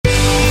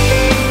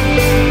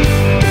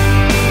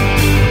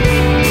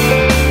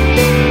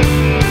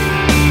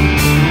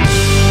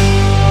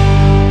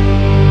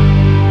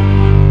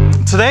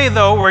Today,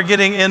 though, we're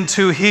getting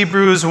into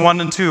Hebrews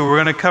 1 and 2.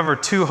 We're going to cover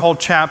 2 whole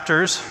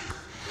chapters.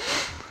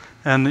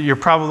 And you're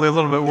probably a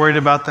little bit worried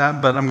about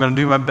that, but I'm going to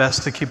do my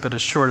best to keep it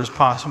as short as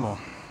possible.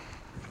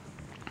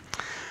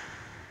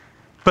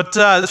 But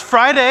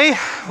Friday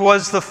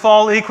was the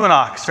fall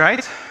equinox,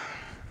 right?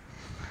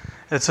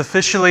 It's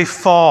officially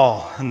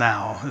fall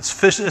now.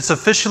 It's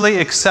officially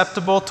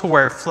acceptable to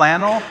wear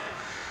flannel.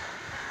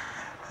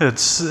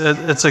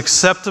 It's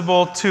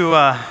acceptable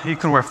to, you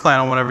can wear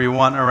flannel whenever you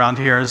want around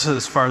here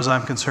as far as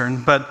I'm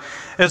concerned. But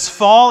it's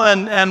fall,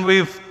 and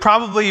you've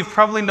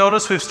probably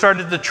noticed we've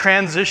started to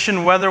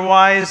transition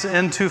weather-wise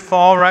into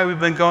fall, right? We've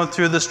been going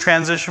through this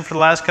transition for the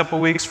last couple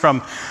of weeks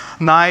from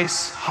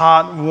nice,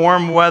 hot,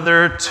 warm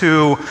weather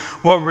to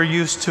what we're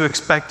used to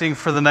expecting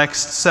for the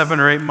next 7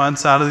 or 8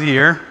 months out of the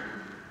year.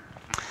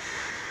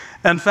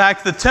 In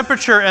fact, the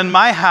temperature in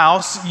my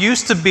house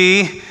used to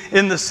be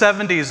in the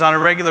 70s on a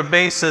regular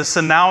basis,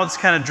 and now it's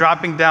kind of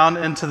dropping down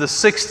into the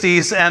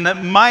 60s, and it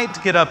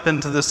might get up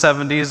into the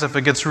 70s if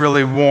it gets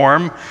really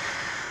warm.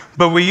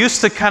 But we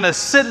used to kind of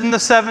sit in the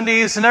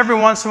 70s, and every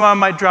once in a while it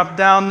might drop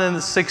down in the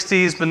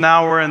 60s, but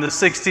now we're in the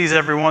 60s.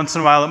 Every once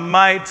in a while it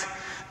might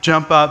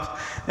jump up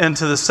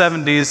into the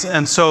 70s,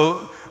 and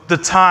so the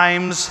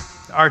times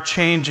are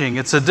changing.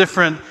 It's a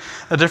different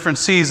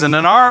season.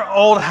 In our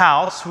old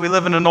house, we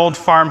live in an old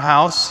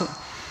farmhouse.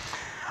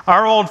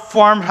 Our old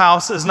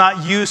farmhouse is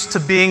not used to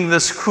being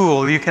this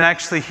cool. You can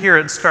actually hear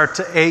it start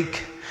to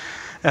ache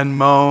and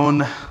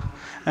moan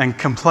and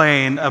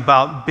complain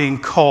about being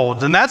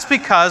cold. And that's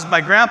because my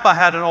grandpa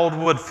had an old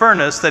wood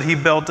furnace that he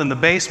built in the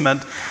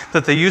basement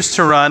that they used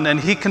to run,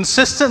 and he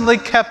consistently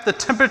kept the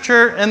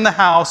temperature in the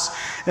house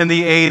in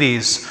the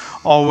 80s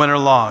all winter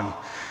long.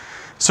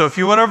 So if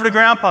you went over to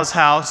Grandpa's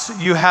house,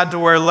 you had to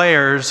wear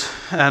layers,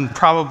 and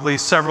probably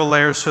several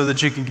layers, so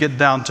that you could get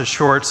down to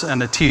shorts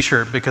and a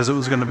t-shirt because it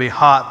was going to be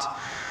hot.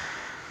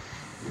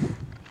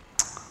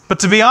 But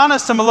to be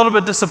honest, I'm a little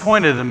bit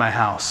disappointed in my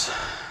house.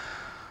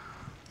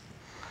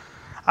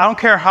 I don't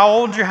care how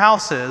old your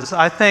house is.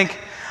 I think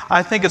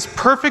it's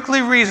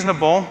perfectly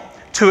reasonable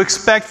to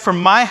expect from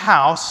my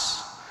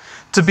house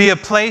to be a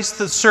place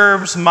that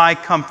serves my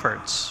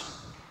comforts.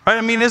 Right?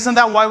 I mean, isn't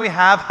that why we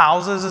have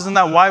houses? Isn't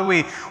that why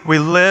we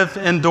live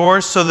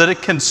indoors, so that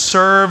it can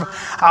serve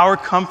our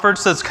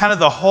comforts? That's kind of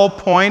the whole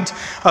point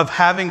of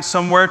having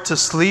somewhere to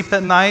sleep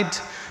at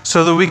night,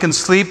 so that we can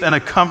sleep in a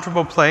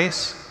comfortable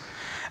place.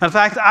 In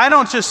fact, I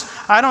don't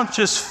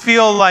just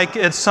feel like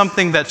it's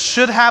something that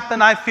should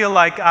happen. I feel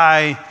like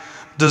I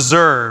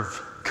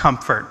deserve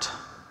comfort.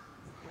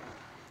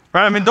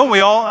 Right? I mean, don't we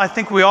all? I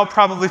think we all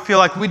probably feel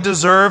like we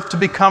deserve to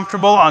be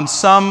comfortable on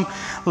some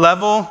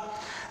level.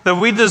 That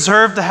we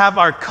deserve to have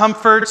our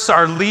comforts,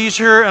 our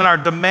leisure, and our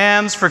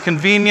demands for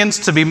convenience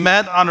to be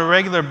met on a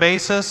regular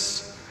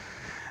basis.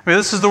 I mean,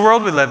 this is the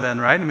world we live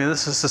in, right? I mean,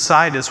 this is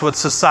society. It's what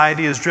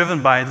society is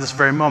driven by at this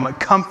very moment.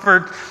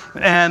 Comfort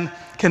and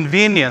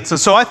convenience. And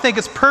so I think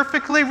it's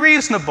perfectly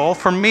reasonable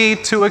for me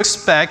to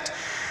expect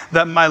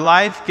that my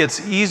life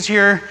gets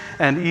easier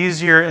and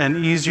easier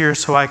and easier,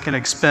 so I can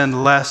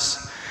expend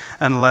less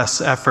and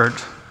less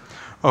effort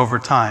over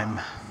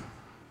time.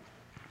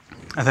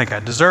 I think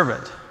I deserve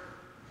it.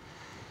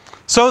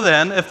 So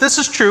then, if this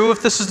is true,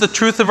 if this is the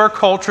truth of our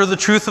culture, the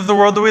truth of the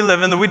world that we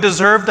live in, that we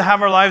deserve to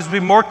have our lives be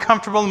more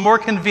comfortable and more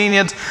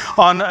convenient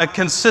on a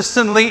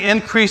consistently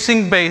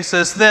increasing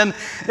basis, then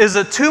is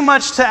it too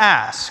much to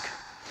ask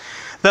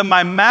that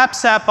my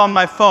Maps app on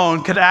my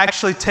phone could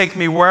actually take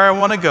me where I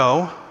want to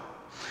go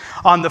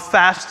on the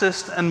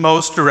fastest and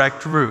most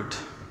direct route?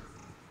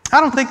 I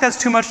don't think that's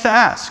too much to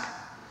ask.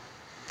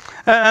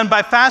 And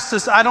by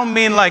fastest, I don't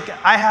mean like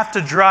I have to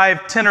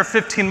drive 10 or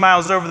 15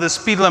 miles over the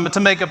speed limit to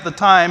make up the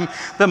time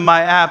that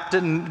my app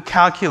didn't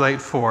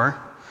calculate for.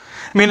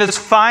 I mean, it's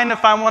fine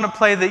if I want to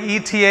play the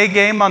ETA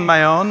game on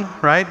my own,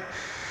 right?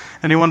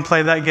 Anyone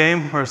play that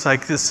game where it's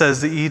like this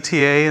says the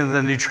ETA and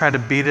then you try to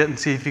beat it and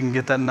see if you can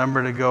get that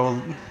number to go,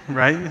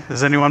 right?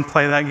 Does anyone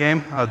play that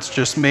game? Oh, it's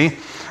just me?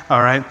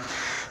 All right.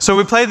 So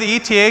we play the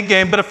ETA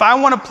game, but if I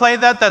want to play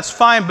that, that's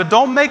fine, but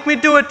don't make me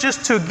do it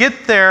just to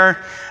get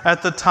there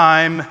at the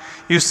time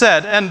you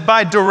said. And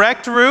by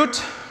direct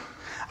route,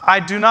 I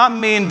do not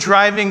mean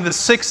driving the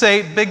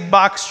 6'8" big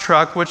box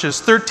truck, which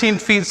is 13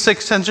 feet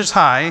 6 inches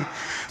high,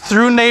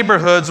 through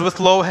neighborhoods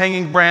with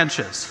low-hanging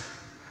branches.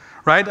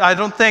 Right? I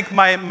don't think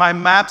my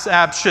Maps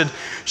app should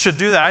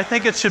do that. I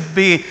think it should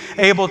be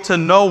able to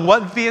know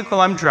what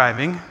vehicle I'm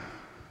driving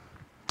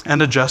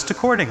and adjust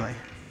accordingly.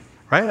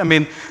 Right? I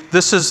mean,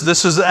 this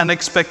is an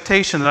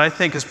expectation that I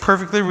think is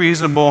perfectly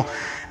reasonable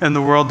in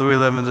the world that we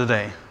live in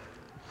today.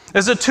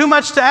 Is it too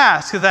much to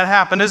ask if that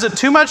happened? Is it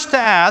too much to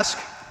ask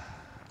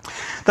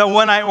that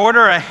when I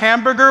order a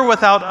hamburger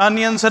without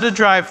onions at a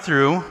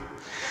drive-thru,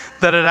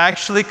 that it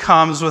actually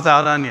comes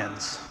without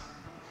onions?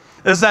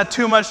 Is that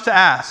too much to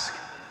ask?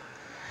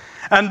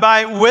 And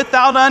by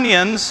without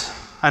onions,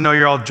 I know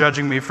you're all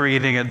judging me for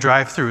eating at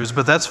drive-thrus,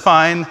 but that's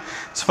fine.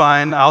 It's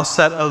fine. I'll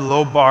set a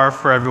low bar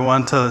for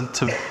everyone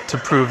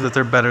to prove that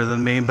they're better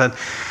than me. But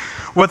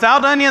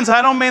without onions,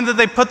 I don't mean that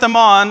they put them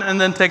on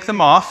and then take them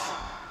off.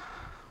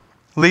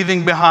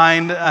 leaving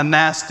behind a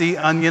nasty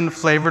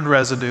onion-flavored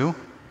residue.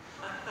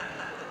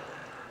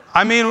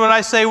 I mean, when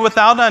I say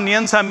without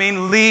onions, I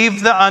mean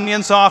leave the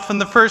onions off in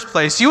the first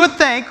place. You would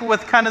think,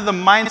 with kind of the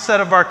mindset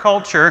of our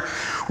culture,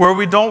 where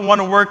we don't want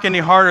to work any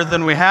harder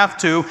than we have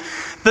to,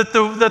 that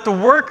the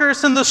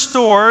workers in the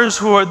stores,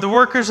 who are the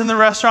workers in the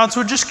restaurants,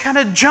 would just kind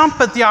of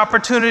jump at the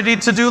opportunity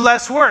to do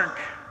less work.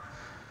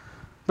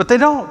 But they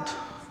don't.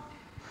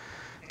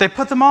 They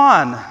put them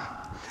on,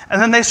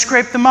 and then they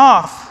scrape them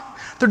off.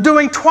 They're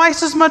doing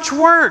twice as much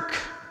work.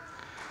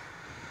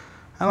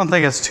 I don't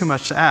think it's too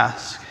much to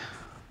ask.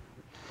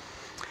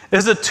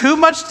 Is it too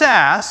much to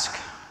ask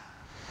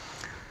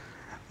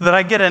that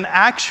I get an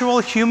actual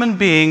human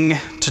being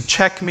to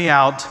check me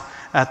out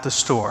at the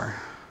store?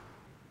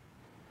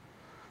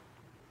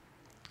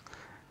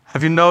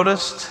 Have you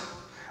noticed?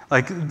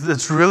 Like,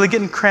 it's really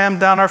getting crammed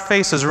down our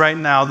faces right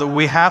now that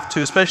we have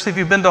to, especially if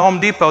you've been to Home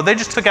Depot. They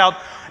just took out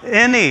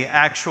any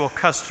actual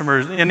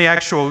customers, any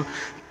actual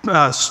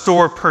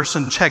store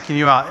person checking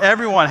you out.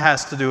 Everyone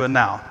has to do it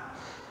now.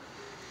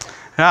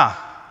 Yeah.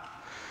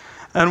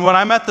 And when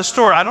I'm at the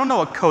store, I don't know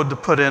what code to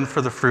put in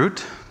for the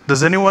fruit.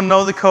 Does anyone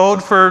know the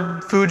code for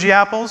Fuji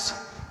apples?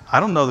 I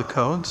don't know the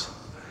codes.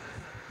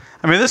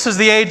 I mean, this is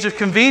the age of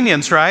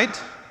convenience, right?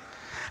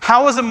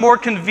 How is it more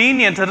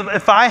convenient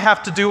if I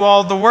have to do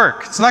all the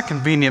work? It's not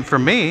convenient for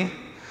me.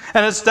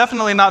 And it's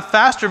definitely not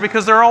faster,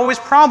 because there are always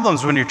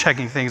problems when you're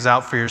checking things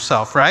out for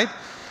yourself, right?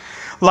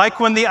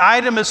 Like when the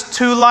item is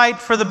too light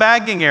for the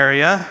bagging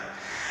area,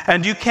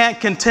 and you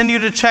can't continue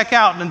to check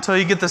out until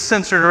you get the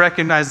sensor to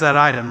recognize that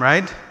item,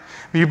 right?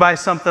 You buy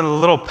something, a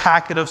little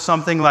packet of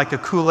something like a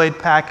Kool-Aid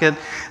packet,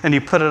 and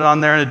you put it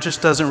on there and it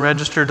just doesn't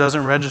register,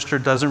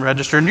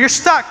 and you're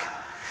stuck.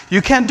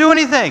 You can't do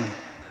anything.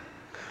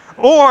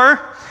 Or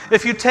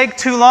if you take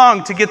too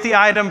long to get the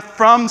item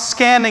from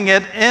scanning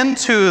it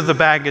into the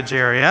baggage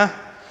area,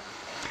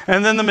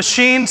 and then the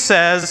machine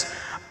says,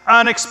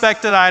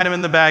 unexpected item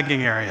in the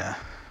bagging area.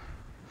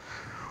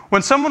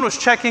 When someone was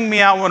checking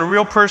me out, when a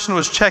real person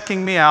was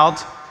checking me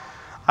out,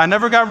 I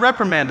never got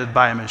reprimanded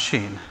by a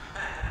machine.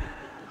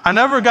 I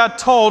never got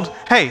told,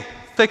 hey,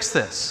 fix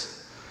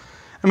this.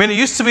 I mean, it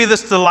used to be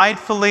this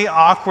delightfully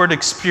awkward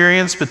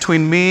experience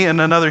between me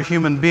and another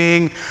human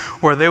being,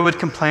 where they would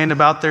complain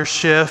about their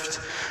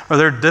shift or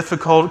their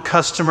difficult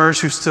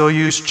customers who still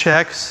use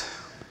checks.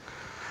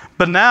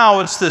 But now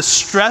it's this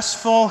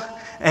stressful,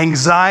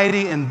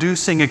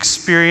 anxiety-inducing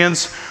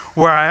experience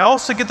where I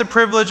also get the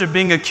privilege of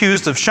being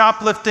accused of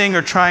shoplifting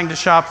or trying to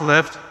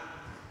shoplift,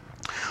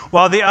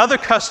 while the other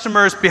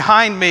customers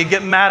behind me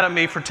get mad at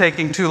me for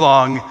taking too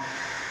long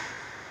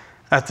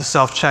at the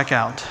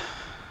self-checkout.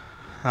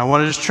 And I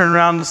want to just turn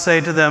around and say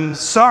to them,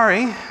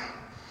 sorry,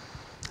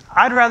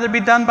 I'd rather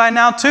be done by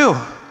now too.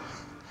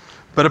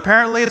 But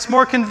apparently it's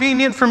more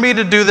convenient for me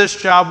to do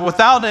this job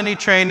without any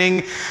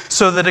training,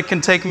 so that it can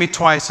take me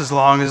twice as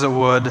long as it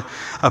would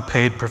a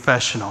paid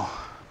professional.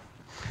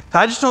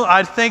 I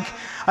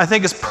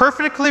think it's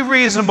perfectly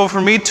reasonable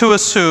for me to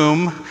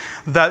assume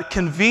that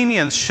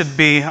convenience should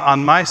be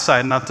on my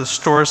side, not the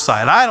store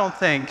side. I don't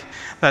think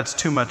that's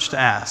too much to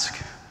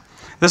ask.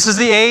 This is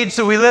the age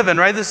that we live in,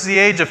 right? This is the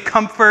age of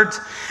comfort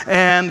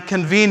and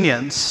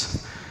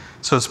convenience.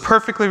 So it's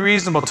perfectly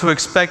reasonable to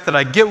expect that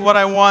I get what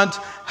I want,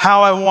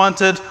 how I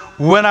want it,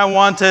 when I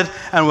want it,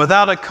 and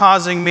without it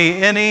causing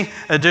me any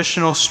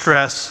additional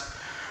stress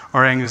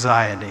or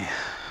anxiety.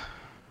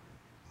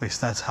 At least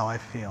that's how I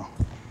feel.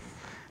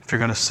 If you're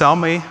going to sell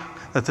me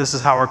that this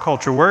is how our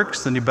culture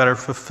works, then you better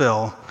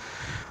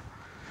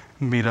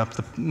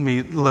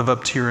live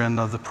up to your end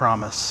of the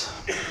promise.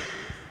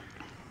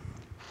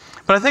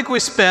 But I think we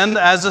spend,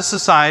 as a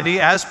society,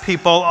 as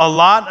people, a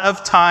lot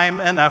of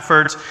time and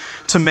effort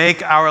to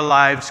make our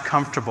lives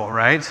comfortable,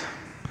 right?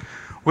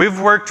 We've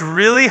worked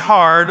really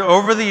hard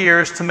over the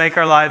years to make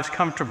our lives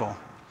comfortable.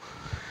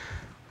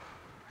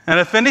 And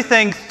if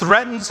anything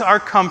threatens our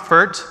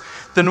comfort,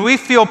 then we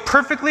feel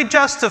perfectly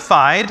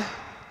justified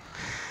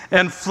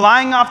in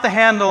flying off the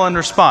handle in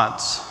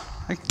response.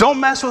 Like, don't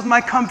mess with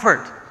my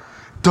comfort.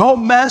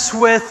 Don't mess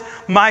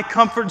with my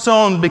comfort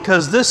zone,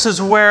 because this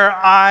is where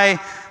I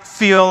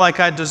feel like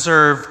I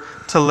deserve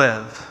to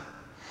live.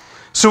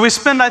 So we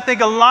spend, I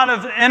think, a lot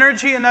of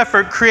energy and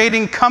effort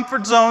creating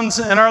comfort zones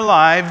in our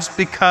lives,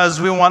 because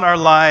we want our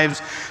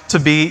lives to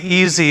be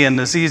easy and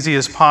as easy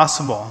as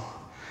possible.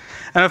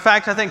 And in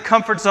fact, I think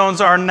comfort zones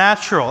are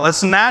natural.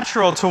 It's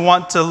natural to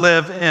want to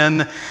live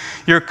in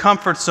your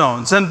comfort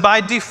zones. And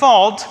by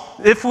default,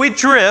 if we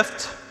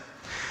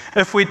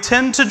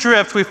tend to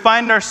drift, we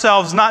find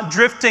ourselves not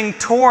drifting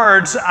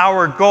towards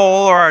our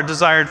goal or our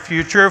desired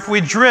future. If we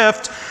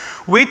drift,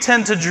 we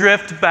tend to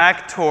drift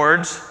back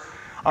towards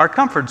our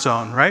comfort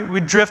zone, right? We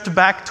drift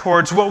back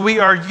towards what we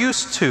are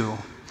used to,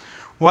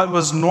 what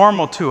was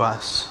normal to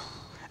us.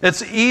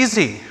 It's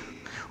easy.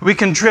 We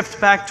can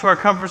drift back to our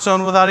comfort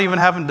zone without even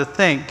having to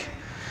think,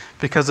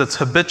 because it's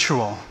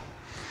habitual.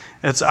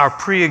 It's our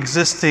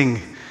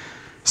pre-existing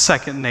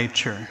second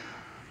nature.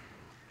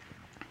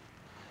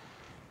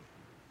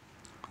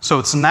 So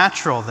it's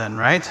natural then,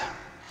 right?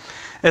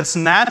 It's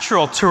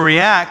natural to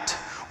react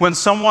when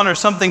someone or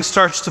something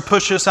starts to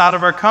push us out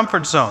of our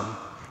comfort zone.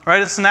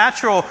 Right? It's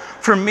natural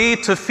for me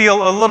to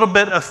feel a little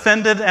bit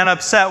offended and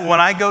upset when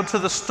I go to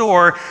the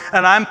store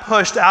and I'm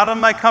pushed out of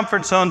my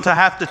comfort zone to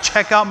have to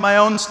check out my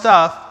own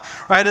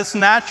stuff. Right? It's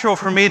natural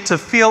for me to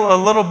feel a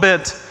little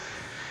bit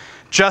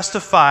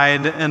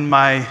justified in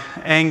my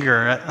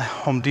anger at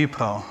Home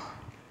Depot.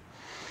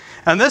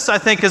 And this, I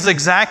think, is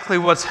exactly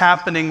what's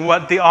happening,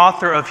 what the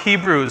author of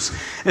Hebrews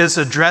is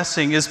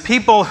addressing, is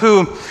people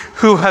who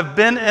have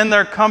been in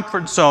their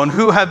comfort zone,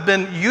 who have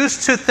been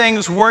used to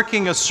things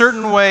working a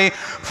certain way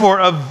for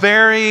a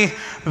very,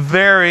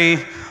 very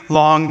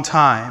long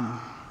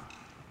time.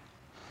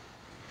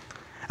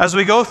 As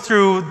we go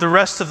through the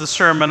rest of the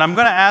sermon, I'm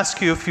going to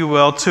ask you, if you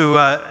will,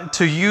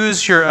 to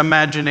use your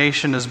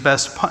imagination as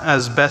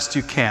best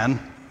you can.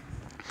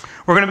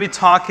 We're going to be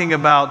talking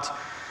about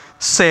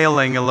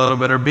sailing a little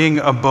bit, or being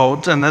a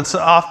boat, and that's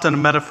often a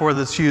metaphor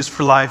that's used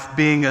for life,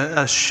 being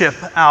a ship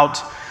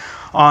out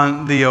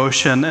on the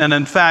ocean. And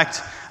in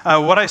fact,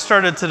 what I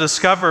started to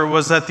discover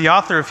was that the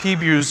author of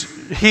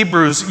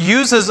Hebrews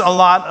uses a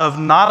lot of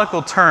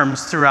nautical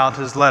terms throughout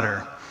his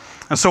letter.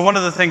 And so one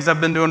of the things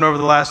I've been doing over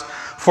the last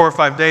 4 or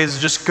 5 days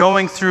is just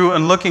going through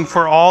and looking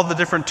for all the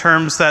different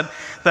terms that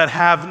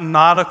have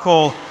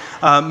nautical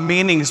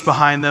meanings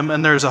behind them,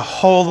 and there's a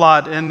whole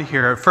lot in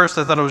here. At first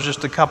I thought it was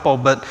just a couple,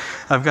 but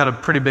I've got a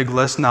pretty big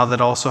list now that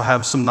also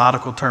have some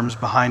nautical terms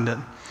behind it.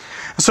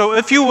 So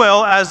if you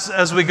will,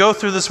 as we go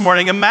through this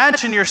morning,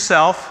 imagine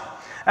yourself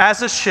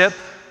as a ship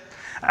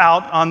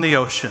out on the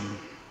ocean.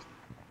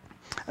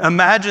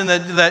 Imagine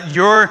that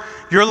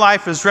your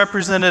life is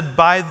represented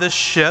by this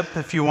ship.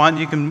 If you want,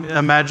 you can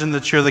imagine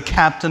that you're the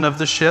captain of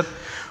the ship,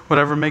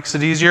 whatever makes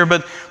it easier.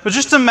 But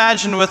just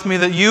imagine with me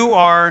that you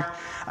are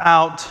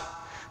out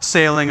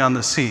sailing on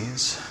the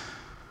seas.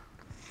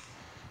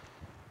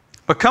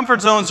 But comfort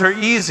zones are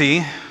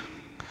easy,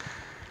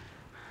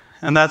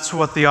 and that's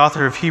what the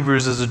author of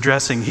Hebrews is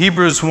addressing.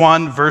 Hebrews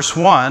 1, verse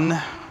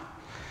 1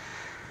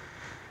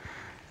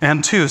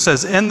 and 2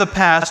 says, "In the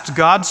past,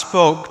 God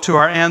spoke to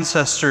our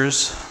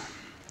ancestors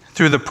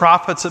through the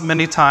prophets at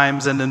many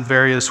times and in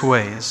various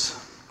ways.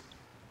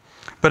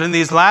 But in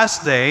these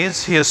last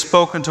days, he has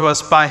spoken to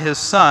us by his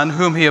Son,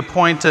 whom he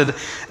appointed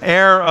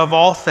heir of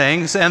all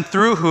things, and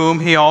through whom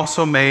he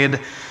also made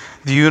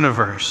the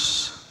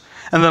universe."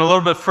 And then a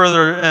little bit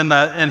further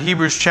in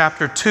Hebrews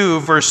chapter 2,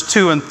 verse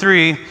 2 and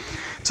 3,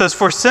 it says,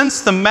 "For since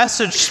the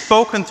message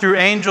spoken through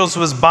angels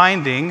was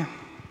binding,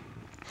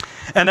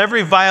 and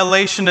every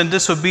violation and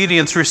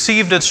disobedience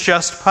received its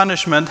just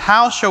punishment,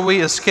 how shall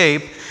we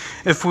escape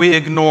if we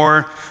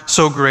ignore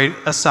so great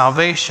a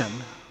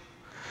salvation?"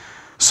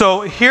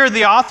 So here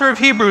the author of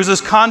Hebrews is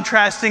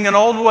contrasting an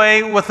old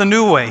way with a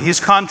new way.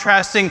 He's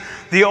contrasting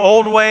the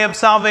old way of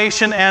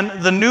salvation and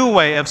the new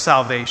way of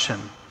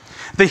salvation.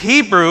 The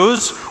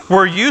Hebrews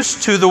were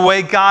used to the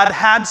way God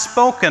had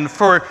spoken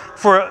for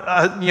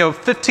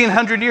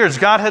 1,500 years.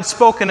 God had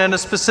spoken in a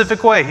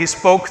specific way. He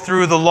spoke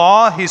through the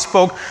law. He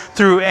spoke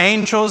through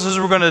angels, as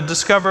we're going to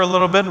discover a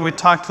little bit, and we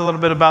talked a little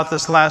bit about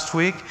this last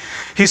week.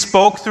 He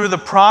spoke through the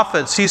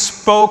prophets. He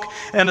spoke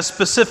in a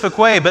specific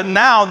way, but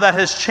now that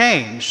has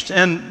changed.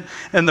 In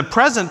the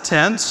present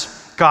tense,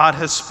 God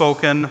has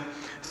spoken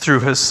through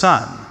his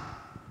Son.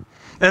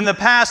 In the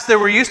past, they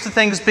were used to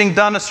things being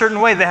done a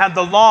certain way. They had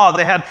the law,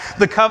 they had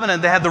the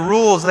covenant, they had the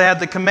rules, they had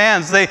the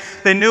commands. They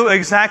knew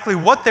exactly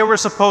what they were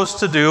supposed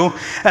to do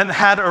and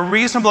had a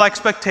reasonable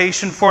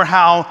expectation for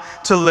how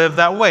to live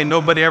that way.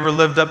 Nobody ever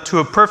lived up to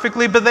it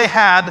perfectly, but they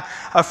had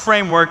a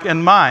framework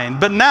in mind.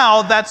 But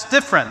now that's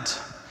different.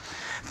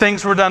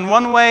 Things were done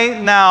one way,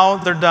 now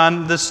they're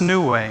done this new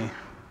way.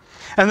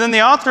 And then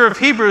the author of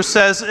Hebrews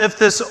says, if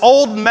this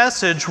old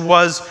message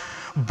was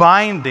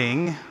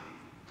binding,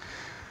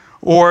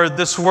 or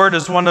this word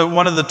is one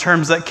of the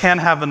terms that can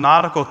have a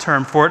nautical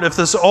term for it. If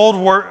this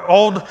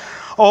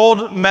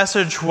old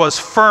message was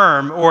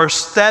firm or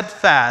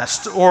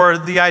steadfast, or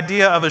the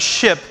idea of a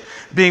ship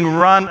being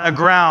run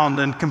aground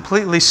and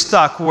completely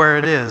stuck where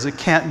it is, it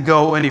can't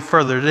go any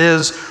further. It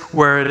is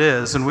where it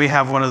is. And we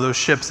have one of those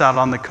ships out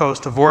on the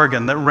coast of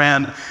Oregon that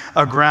ran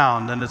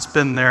aground, and it's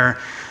been there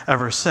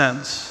ever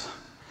since.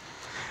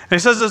 And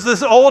he says, as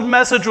this old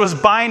message was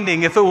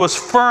binding, if it was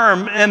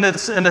firm in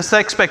its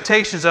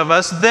expectations of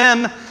us,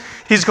 then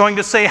he's going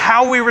to say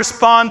how we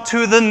respond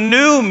to the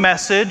new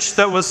message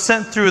that was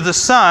sent through the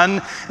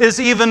Son is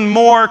even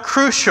more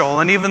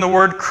crucial. And even the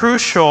word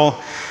crucial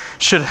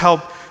should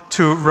help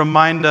to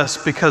remind us,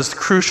 because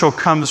crucial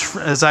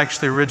is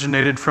actually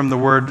originated from the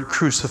word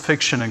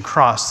crucifixion and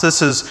cross.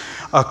 This is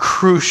a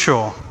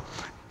crucial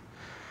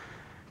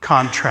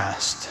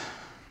contrast.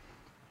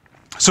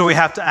 So we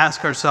have to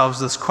ask ourselves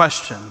this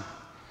question.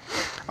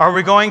 Are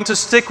we going to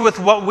stick with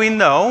what we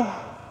know?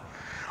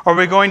 Are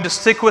we going to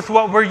stick with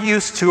what we're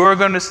used to? Or are we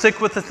going to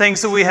stick with the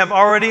things that we have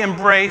already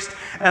embraced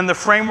and the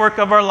framework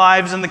of our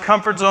lives and the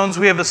comfort zones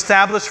we have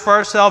established for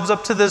ourselves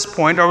up to this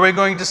point? Are we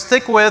going to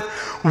stick with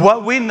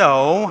what we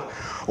know?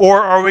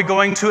 Or are we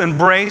going to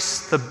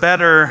embrace the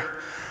better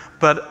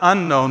but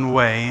unknown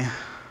way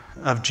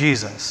of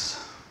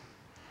Jesus?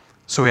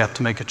 So we have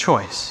to make a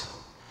choice.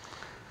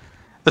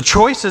 The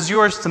choice is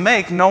yours to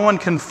make. No one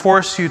can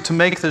force you to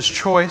make this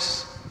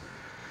choice.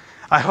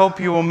 I hope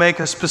you will make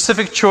a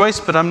specific choice,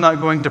 but I'm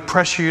not going to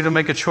pressure you to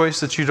make a choice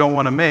that you don't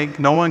want to make.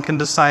 No one can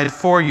decide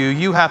for you.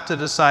 You have to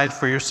decide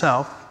for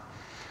yourself.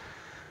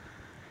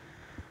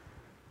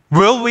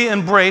 Will we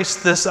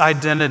embrace this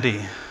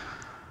identity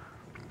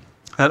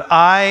that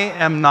I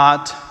am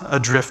not a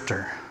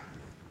drifter?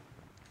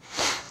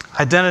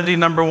 Identity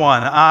number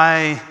one,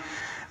 I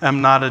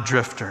am not a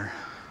drifter.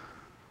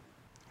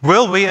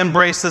 Will we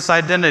embrace this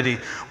identity?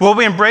 Will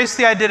we embrace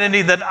the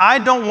identity that I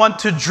don't want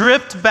to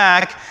drift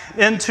back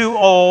into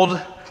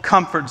old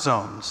comfort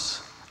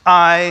zones?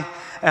 I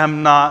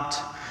am not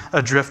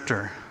a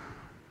drifter.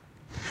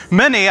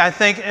 Many, I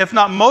think, if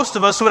not most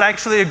of us, would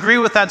actually agree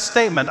with that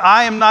statement.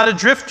 I am not a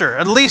drifter.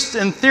 At least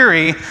in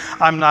theory,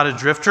 I'm not a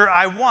drifter.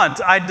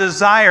 I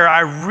desire,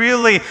 I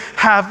really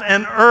have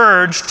an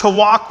urge to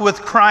walk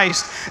with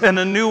Christ in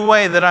a new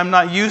way that I'm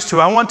not used to.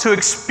 I want to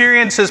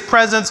experience His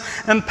presence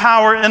and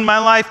power in my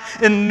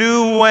life in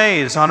new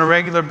ways on a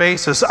regular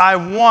basis. I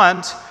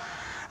want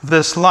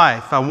this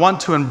life. I want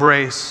to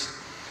embrace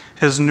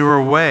His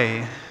newer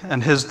way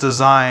and His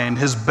design,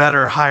 His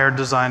better, higher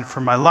design for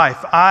my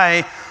life.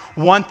 I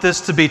want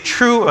this to be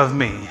true of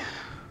me.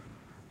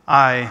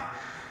 I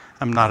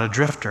am not a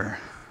drifter.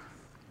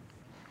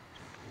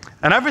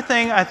 And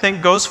everything, I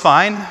think, goes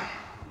fine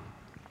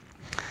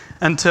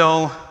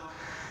until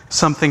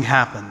something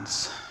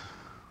happens.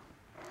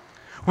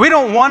 We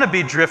don't want to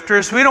be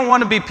drifters. We don't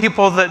want to be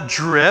people that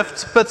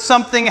drift, but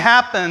something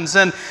happens,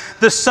 and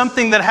this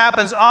something that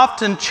happens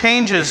often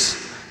changes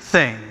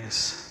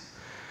things.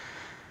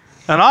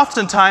 And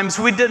oftentimes,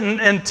 we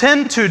didn't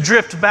intend to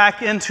drift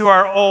back into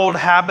our old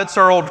habits,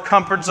 our old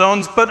comfort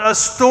zones, but a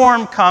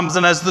storm comes,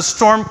 and as the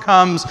storm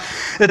comes,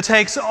 it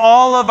takes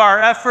all of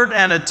our effort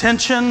and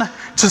attention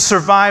to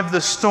survive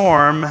the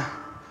storm.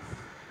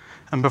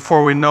 And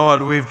before we know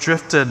it, we've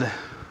drifted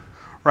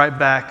right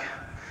back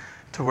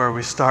to where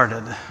we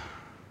started.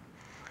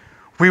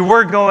 We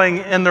were going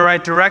in the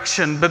right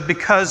direction, but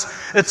because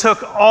it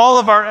took all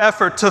of our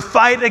effort to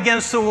fight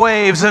against the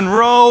waves and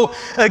row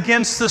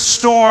against the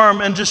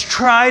storm and just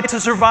try to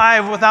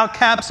survive without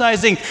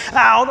capsizing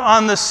out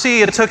on the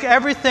sea, it took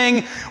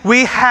everything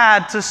we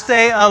had to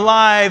stay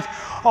alive,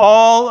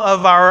 all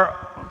of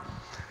our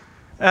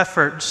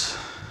efforts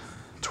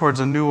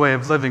towards a new way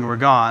of living were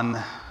gone,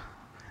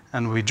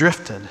 and we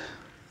drifted.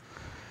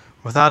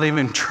 Without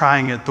even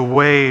trying it, the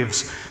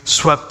waves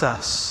swept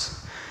us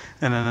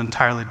in an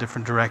entirely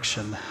different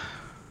direction.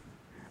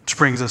 Which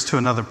brings us to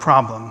another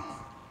problem: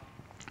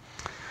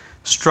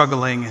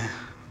 struggling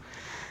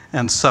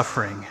and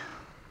suffering.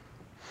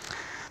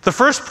 The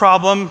first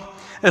problem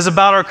is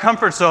about our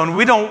comfort zone.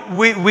 We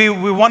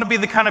want to be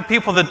the kind of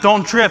people that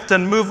don't drift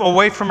and move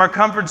away from our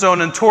comfort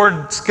zone and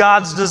towards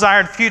God's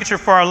desired future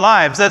for our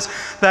lives.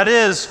 That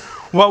is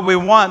what we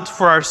want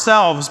for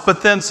ourselves,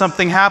 but then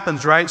something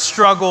happens, right?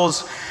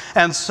 Struggles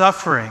and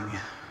suffering.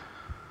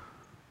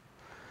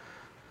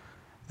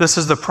 This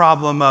is the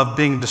problem of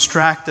being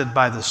distracted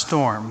by the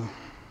storm.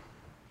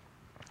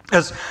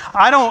 Because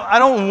I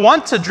don't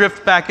want to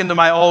drift back into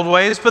my old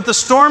ways, but the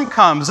storm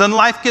comes and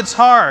life gets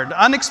hard.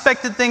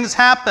 Unexpected things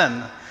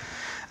happen.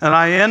 And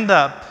I end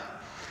up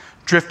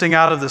drifting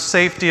out of the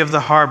safety of the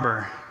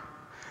harbor,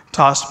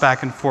 tossed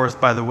back and forth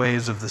by the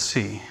waves of the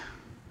sea.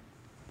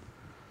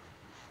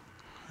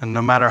 And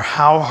no matter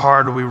how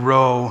hard we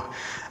row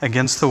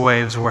against the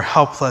waves, we're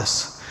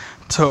helpless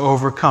to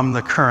overcome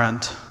the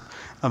current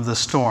of the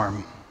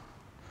storm.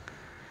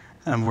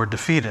 And we're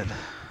defeated.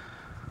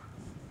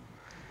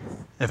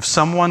 If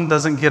someone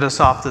doesn't get us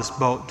off this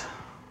boat,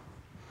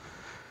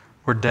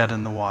 we're dead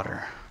in the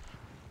water.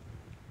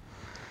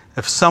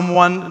 If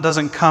someone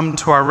doesn't come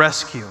to our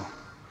rescue,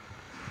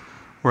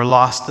 we're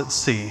lost at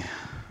sea.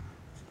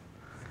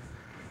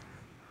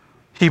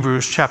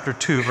 Hebrews chapter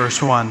 2,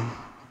 verse 1.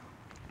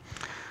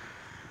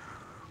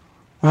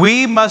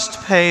 We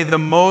must pay the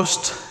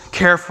most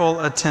careful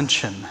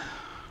attention.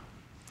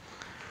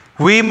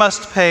 We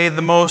must pay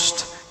the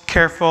most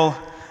careful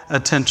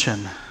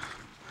attention.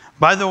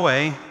 By the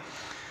way,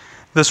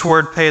 this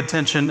word pay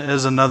attention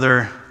is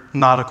another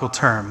nautical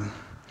term.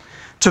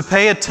 To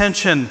pay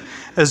attention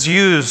is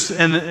used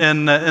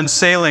in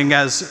sailing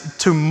as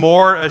to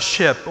moor a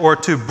ship or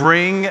to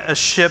bring a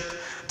ship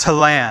to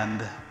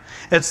land.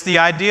 It's the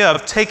idea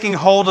of taking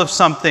hold of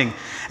something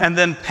and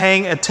then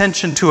paying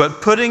attention to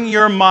it, putting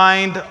your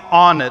mind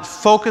on it,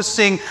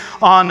 focusing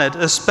on it,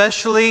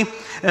 especially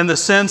in the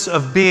sense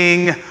of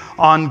being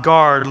on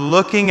guard,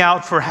 looking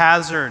out for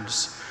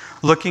hazards,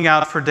 looking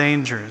out for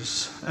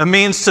dangers. It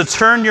means to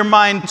turn your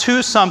mind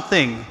to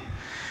something,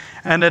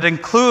 and it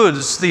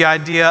includes the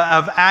idea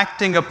of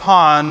acting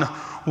upon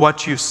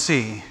what you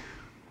see.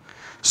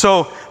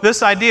 So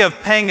this idea of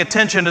paying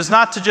attention is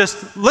not to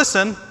just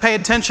listen, pay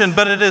attention,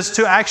 but it is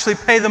to actually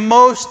pay the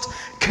most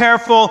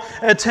careful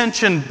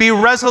attention. Be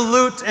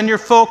resolute in your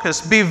focus.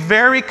 Be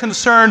very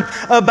concerned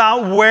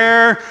about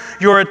where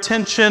your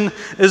attention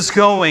is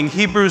going.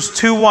 Hebrews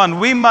 2:1.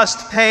 We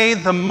must pay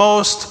the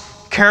most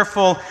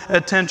careful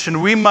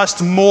attention. We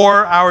must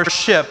moor our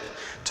ship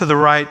to the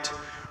right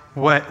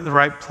way, the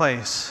right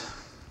place.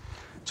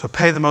 So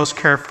pay the most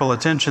careful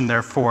attention,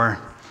 therefore,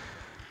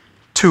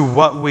 to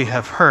what we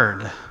have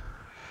heard,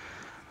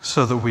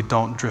 so that we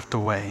don't drift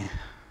away.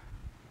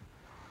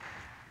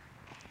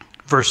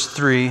 Verse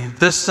 3,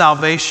 this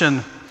salvation,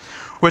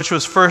 which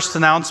was first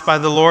announced by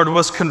the Lord,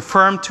 was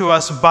confirmed to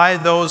us by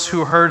those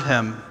who heard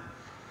him.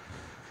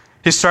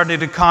 He's starting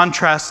to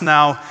contrast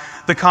now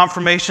the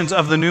confirmations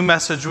of the new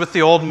message with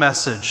the old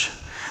message.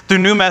 The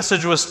new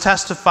message was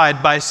testified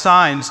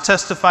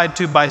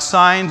to by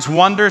signs,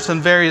 wonders,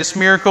 and various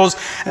miracles,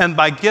 and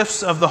by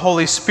gifts of the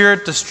Holy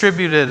Spirit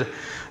distributed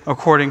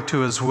according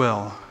to his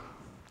will.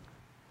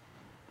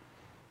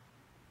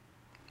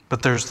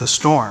 But there's the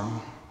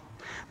storm.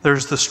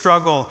 There's the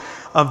struggle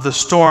of the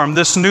storm.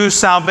 This new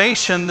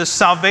salvation, this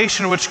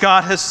salvation which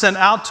God has sent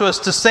out to us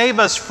to save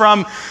us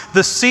from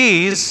the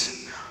seas,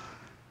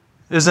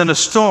 is in a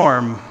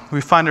storm.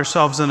 We find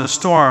ourselves in a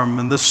storm,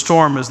 and this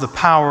storm is the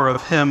power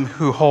of him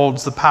who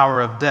holds the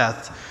power of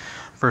death.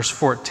 Verse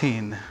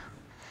 14.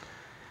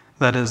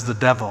 That is the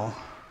devil.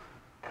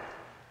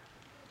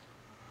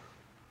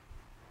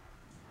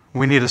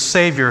 We need a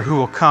Savior who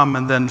will come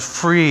and then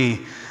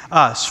free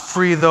us,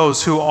 free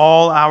those who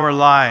all our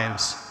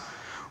lives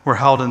were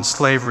held in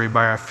slavery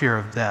by our fear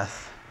of death.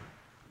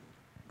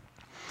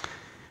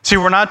 See,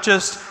 we're not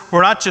just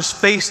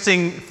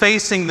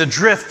facing the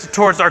drift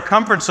towards our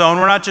comfort zone.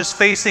 We're not just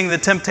facing the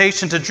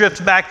temptation to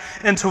drift back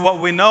into what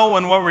we know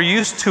and what we're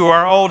used to,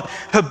 our old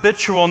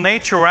habitual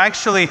nature. We're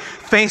actually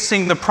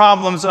facing the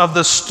problems of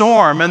the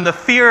storm and the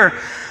fear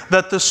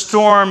that the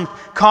storm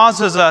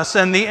causes us,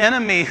 and the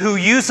enemy who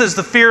uses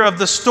the fear of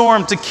the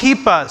storm to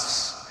keep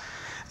us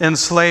in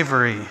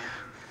slavery.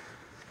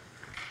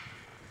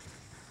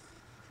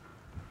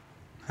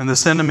 And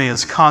this enemy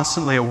is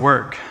constantly at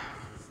work.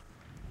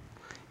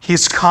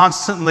 He's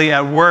constantly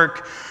at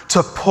work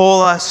to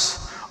pull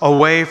us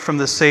away from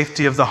the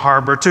safety of the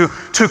harbor, to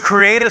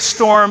create a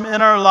storm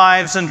in our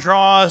lives and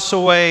draw us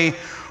away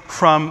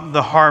from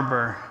the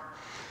harbor,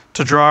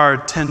 to draw our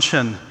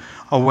attention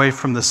away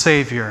from the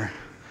Savior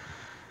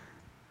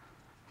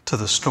to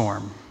the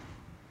storm.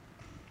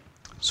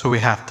 So we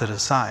have to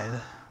decide.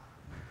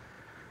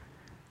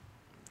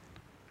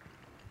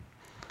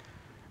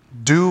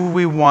 Do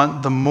we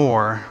want the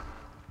more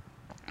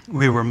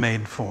we were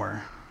made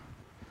for?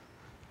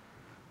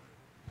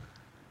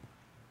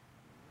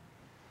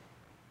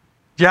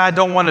 Yeah, I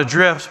don't want to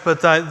drift, but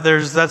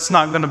that's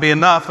not going to be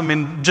enough. I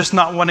mean, just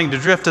not wanting to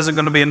drift isn't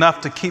going to be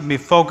enough to keep me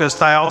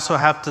focused. I also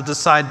have to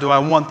decide, do I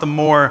want the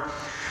more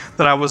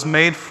that I was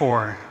made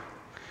for?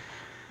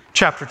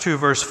 Chapter 2,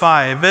 verse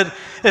 5. It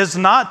is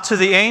not to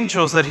the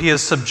angels that he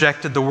has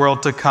subjected the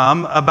world to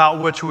come,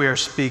 about which we are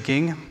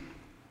speaking.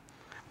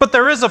 But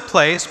there is a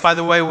place, by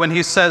the way, when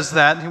he says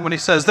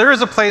there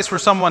is a place where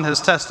someone has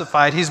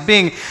testified, he's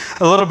being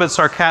a little bit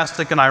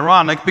sarcastic and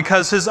ironic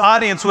because his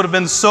audience would have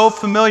been so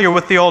familiar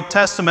with the Old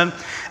Testament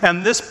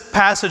and this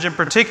passage in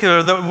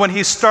particular that when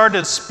he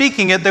started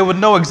speaking it, they would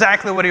know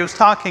exactly what he was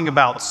talking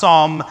about,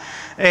 Psalm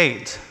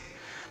 8.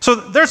 So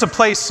there's a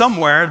place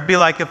somewhere. It'd be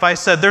like if I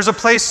said, there's a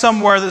place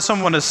somewhere that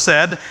someone has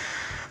said,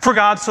 for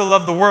God so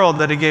loved the world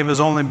that he gave his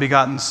only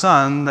begotten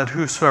Son, that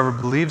whosoever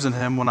believes in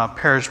him will not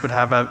perish but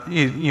have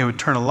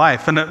eternal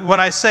life. And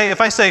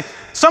if I say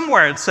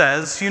somewhere it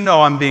says,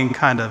 I'm being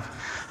kind of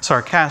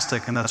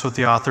sarcastic, and that's what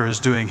the author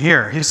is doing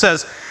here. He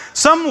says,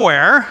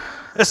 somewhere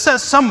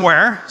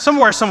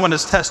someone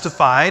has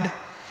testified,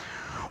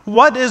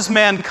 what is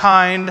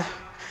mankind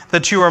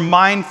that you are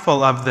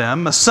mindful of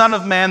them, a son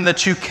of man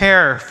that you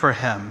care for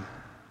him?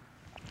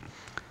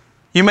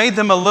 You made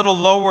them a little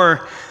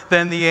lower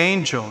than the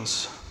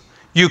angels.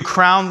 You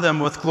crowned them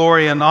with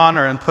glory and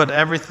honor and put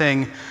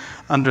everything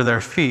under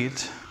their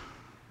feet.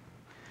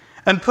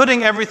 And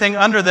putting everything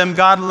under them,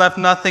 God left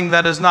nothing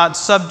that is not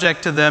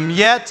subject to them.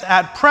 Yet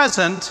at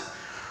present,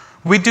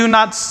 we do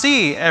not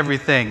see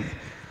everything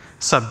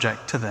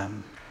subject to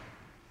them.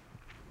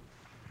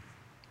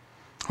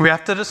 We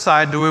have to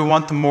decide, do we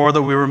want the more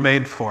that we were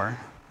made for?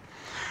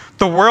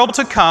 The world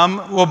to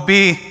come will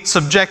be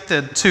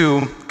subjected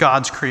to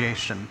God's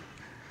creation,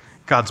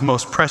 God's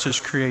most precious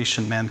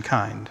creation,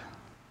 mankind.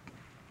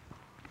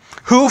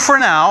 Who for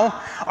now,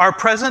 our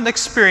present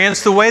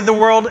experience, the way the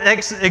world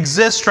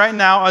exists right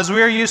now as we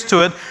are used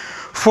to it,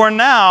 for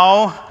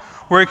now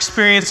we're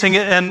experiencing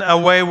it in a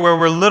way where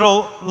we're a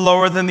little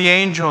lower than the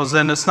angels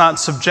and it's not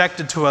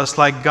subjected to us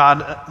like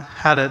God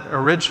had it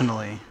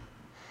originally.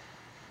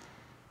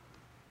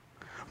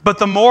 But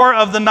the more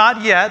of the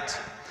not yet,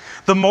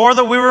 the more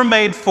that we were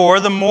made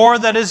for, the more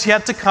that is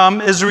yet to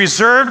come is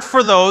reserved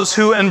for those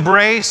who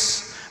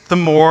embrace the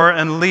more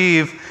and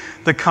leave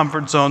the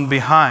comfort zone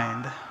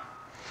behind.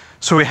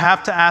 So we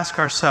have to ask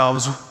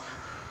ourselves,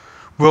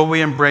 will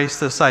we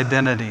embrace this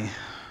identity?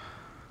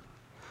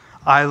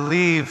 I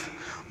leave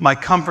my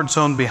comfort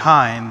zone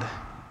behind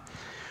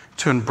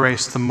to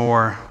embrace the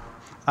more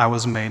I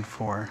was made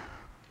for.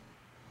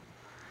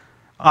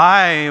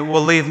 I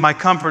will leave my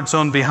comfort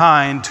zone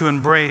behind to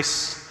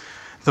embrace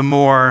the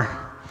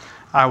more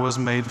I was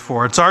made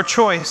for. It's our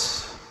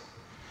choice.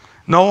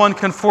 No one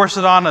can force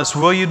it on us.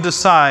 Will you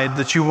decide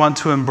that you want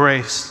to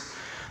embrace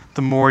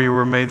the more you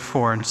were made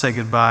for and say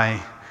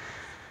goodbye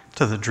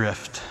to the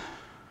drift?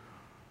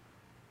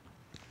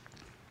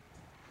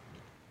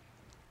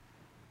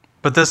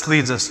 But this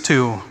leads us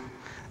to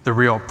the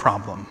real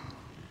problem.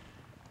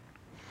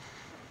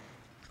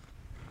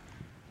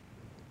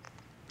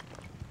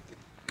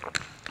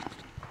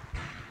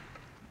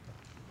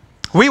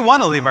 We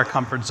want to leave our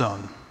comfort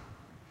zone.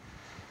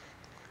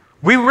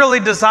 We really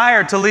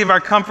desire to leave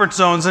our comfort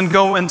zones and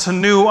go into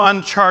new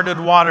uncharted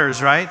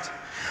waters, right?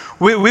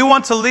 We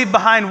want to leave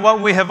behind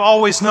what we have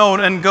always known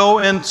and go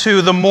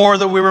into the more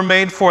that we were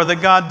made for,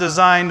 that God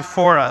designed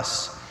for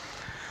us.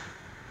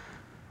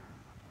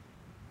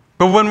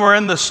 But when we're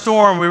in the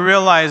storm, we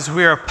realize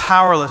we are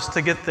powerless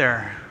to get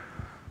there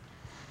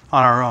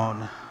on our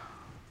own.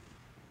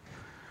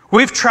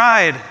 We've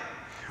tried.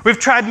 We've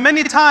tried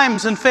many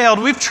times and failed.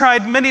 We've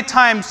tried many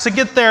times to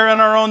get there in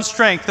our own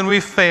strength, and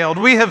we've failed.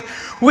 We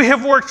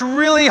have worked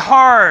really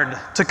hard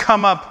to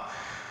come up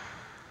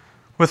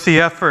with the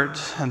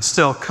effort and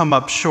still come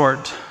up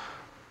short.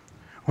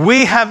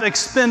 We have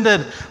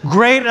expended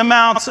great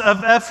amounts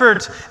of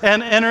effort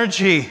and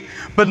energy,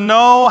 but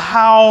no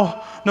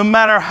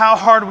matter how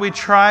hard we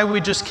try, we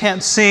just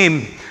can't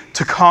seem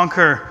to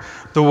conquer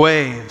the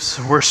waves.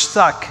 We're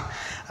stuck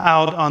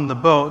out on the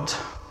boat,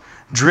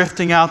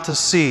 drifting out to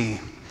sea,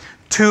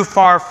 too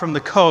far from the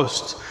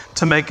coast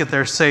to make it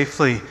there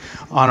safely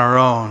on our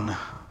own.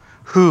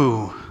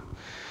 Who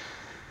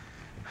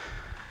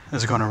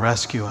is going to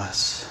rescue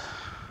us?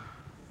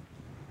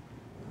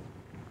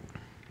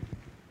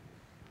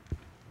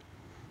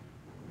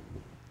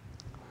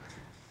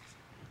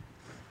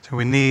 So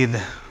we need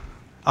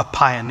a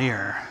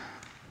pioneer.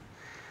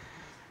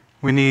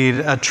 We need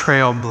a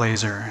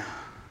trailblazer.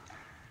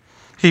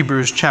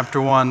 Hebrews chapter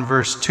 1,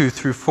 verse 2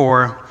 through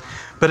 4.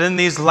 But in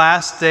these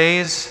last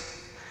days,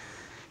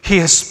 He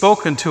has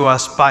spoken to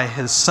us by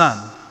His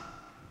Son,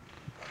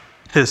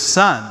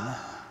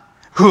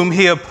 whom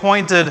He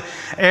appointed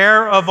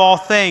heir of all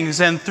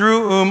things, and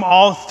through whom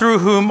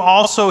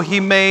also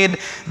He made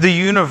the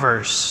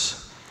universe.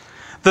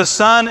 The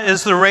Son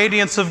is the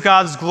radiance of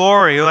God's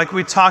glory, like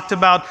we talked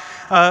about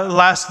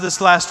this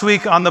last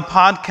week on the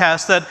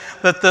podcast, that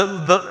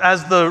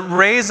as the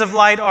rays of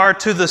light are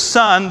to the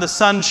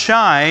sun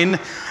shine,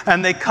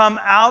 and they come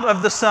out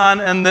of the sun,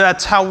 and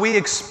that's how we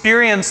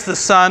experience the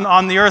sun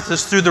on the earth,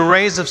 is through the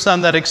rays of sun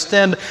that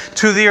extend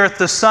to the earth.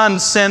 The sun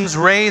sends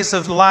rays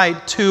of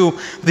light to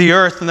the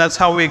earth, and that's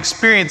how we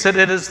experience it.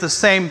 It is the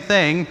same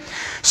thing.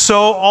 So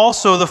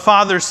also the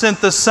Father sent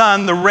the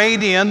Son, the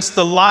radiance,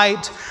 the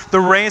light, the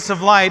rays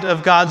of light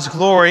of God's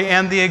glory,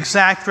 and the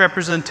exact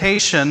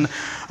representation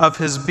of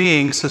His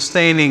being,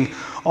 sustaining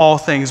all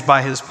things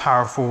by His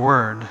powerful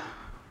word.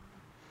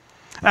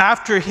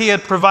 After He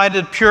had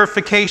provided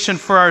purification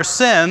for our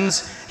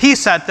sins, He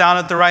sat down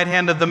at the right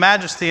hand of the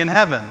Majesty in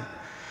heaven.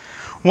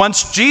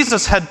 Once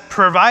Jesus had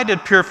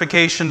provided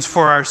purifications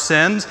for our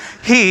sins,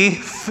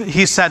 He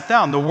sat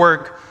down. The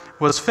work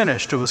was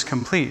finished. It was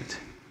complete.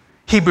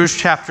 Hebrews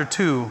chapter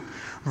 2,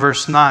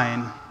 verse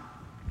 9.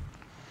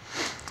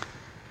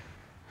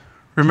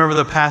 Remember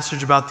the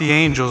passage about the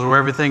angels where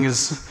everything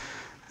is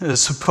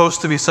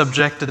supposed to be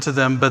subjected to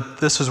them, but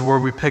this is where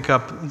we pick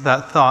up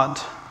that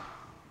thought.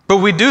 But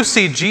we do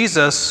see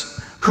Jesus,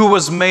 who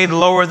was made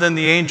lower than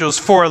the angels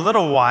for a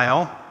little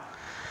while,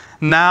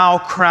 now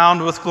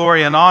crowned with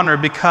glory and honor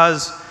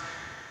because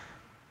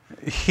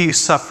He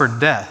suffered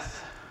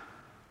death,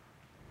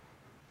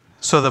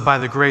 so that by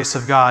the grace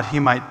of God He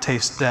might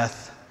taste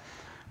death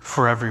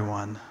for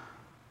everyone.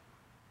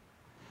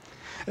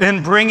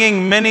 In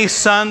bringing many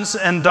sons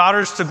and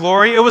daughters to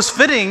glory, it was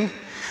fitting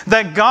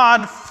that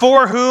God,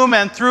 for whom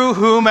and through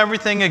whom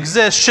everything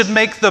exists, should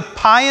make the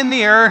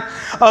pioneer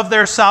of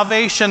their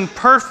salvation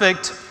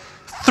perfect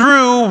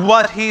through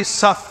what He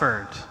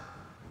suffered.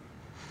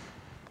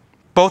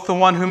 Both the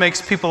one who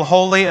makes people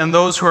holy and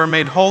those who are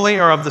made holy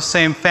are of the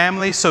same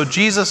family, so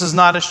Jesus is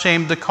not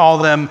ashamed to call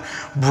them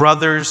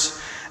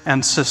brothers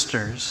and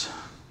sisters.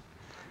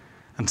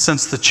 And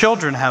since the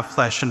children have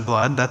flesh and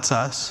blood, that's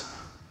us,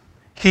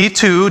 He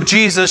too,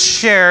 Jesus,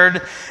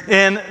 shared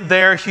in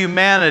their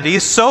humanity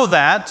so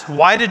that,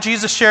 why did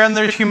Jesus share in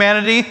their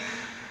humanity?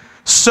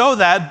 So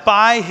that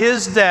by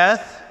His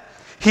death,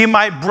 He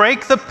might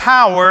break the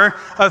power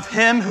of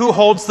him who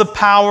holds the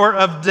power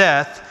of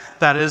death,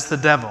 that is the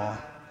devil.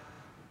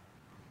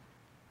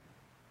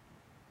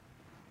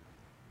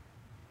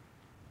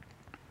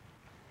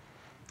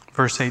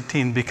 Verse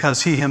 18,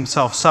 because He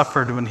Himself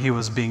suffered when He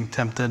was being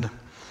tempted,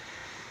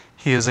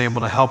 He is able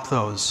to help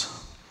those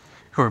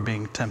who are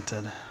being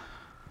tempted.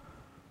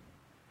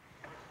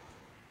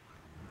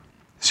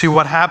 See,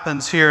 what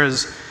happens here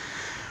is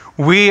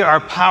we are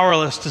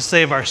powerless to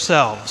save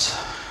ourselves.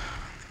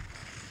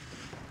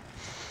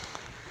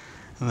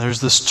 And there's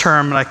this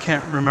term, and I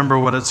can't remember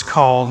what it's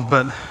called,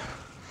 but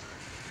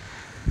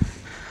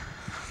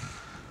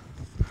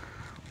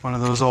one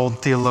of those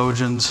old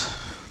theologians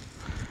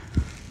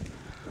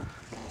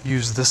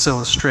used this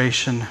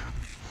illustration.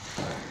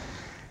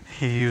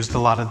 he used a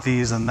lot of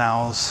these and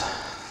nows. So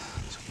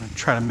I'm going to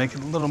try to make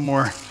it a little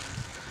more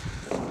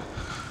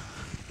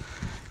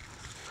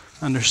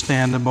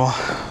understandable.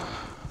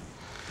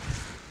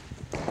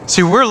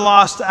 See, we're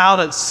lost out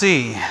at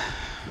sea.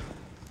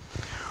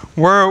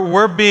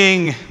 We're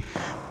being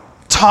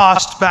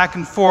tossed back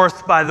and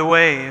forth by the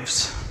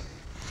waves.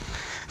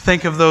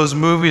 Think of those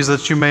movies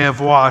that you may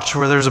have watched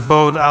where there's a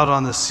boat out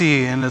on the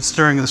sea and it's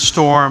during the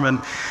storm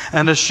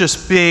and it's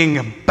just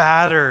being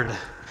battered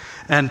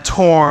and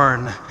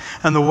torn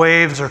and the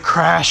waves are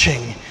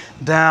crashing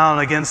down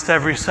against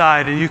every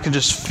side and you can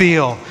just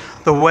feel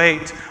the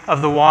weight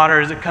of the water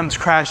as it comes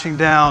crashing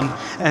down,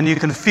 and you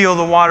can feel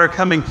the water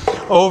coming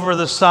over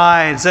the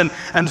sides and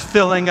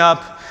filling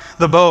up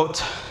the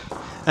boat.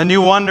 And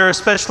you wonder,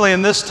 especially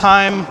in this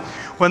time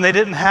when they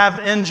didn't have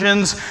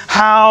engines,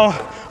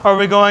 how are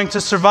we going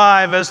to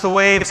survive as the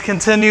waves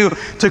continue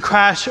to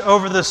crash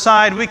over the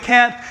side? We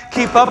can't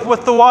keep up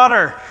with the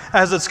water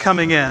as it's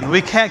coming in.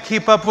 We can't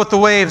keep up with the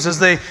waves as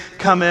they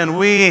come in.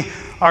 We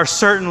are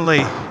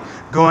certainly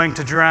going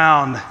to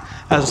drown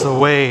as the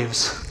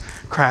waves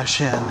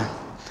crash in.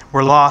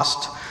 We're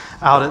lost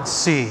out at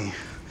sea.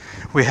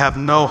 We have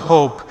no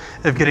hope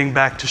of getting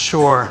back to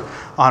shore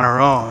on our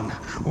own.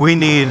 We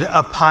need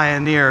a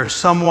pioneer,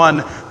 someone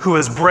who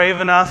is brave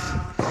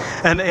enough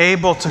and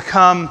able to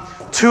come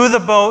to the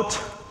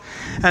boat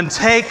and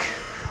take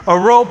a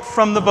rope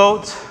from the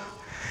boat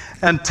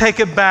and take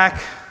it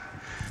back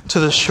to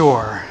the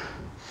shore.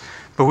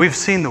 But we've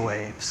seen the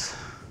waves.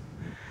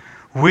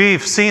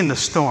 We've seen the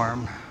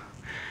storm.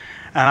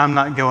 And I'm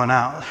not going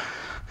out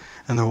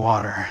in the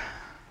water.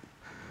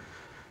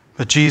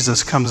 But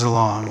Jesus comes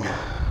along.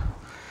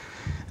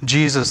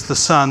 Jesus, the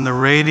Son, the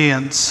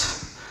radiance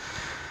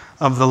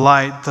of the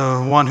light,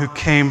 the one who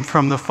came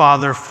from the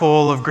Father,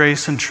 full of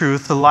grace and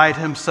truth. The light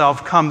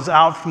himself comes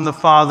out from the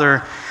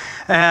Father.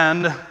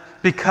 And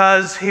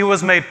because he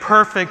was made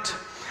perfect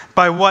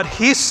by what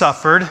he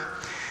suffered,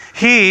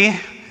 he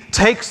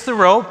takes the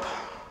rope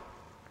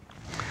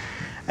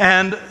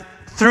and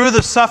through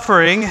the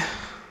suffering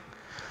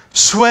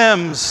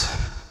swims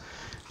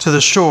to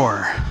the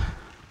shore.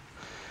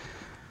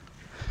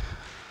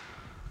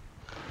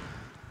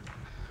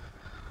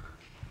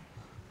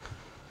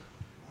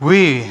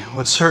 We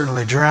would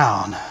certainly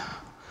drown,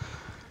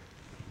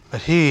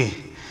 but he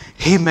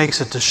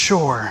makes it to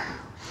shore,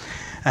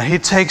 and he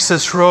takes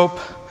this rope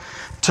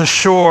to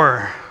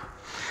shore.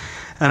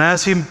 And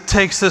as he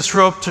takes this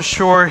rope to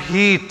shore,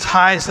 he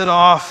ties it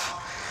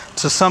off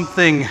to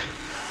something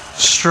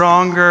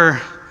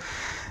stronger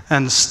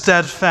and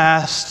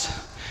steadfast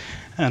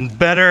and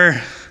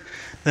better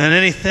than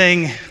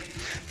anything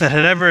that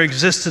had ever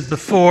existed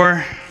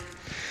before.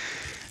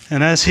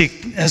 And as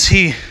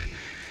he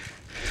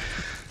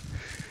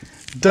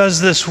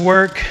does this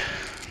work,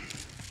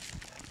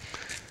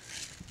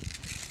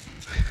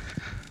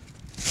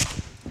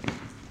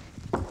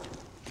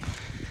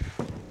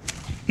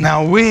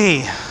 now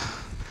we,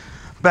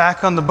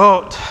 back on the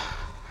boat,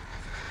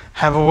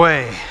 have a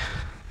way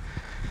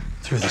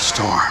through the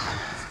storm.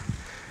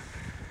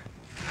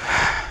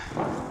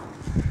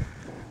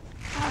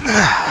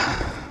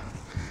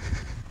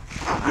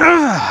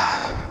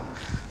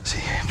 See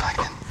if I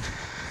can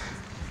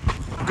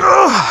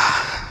go.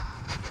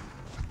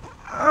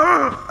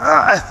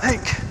 I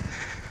think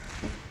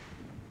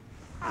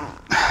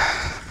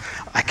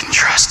I can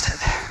trust it.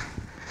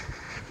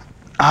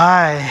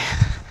 I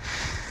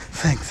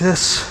think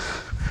this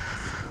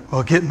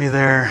will get me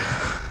there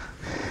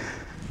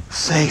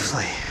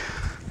safely.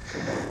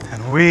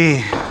 And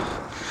we,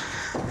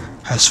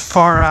 as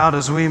far out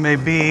as we may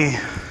be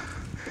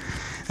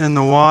in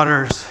the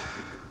waters,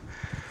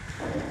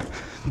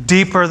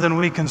 deeper than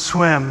we can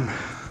swim,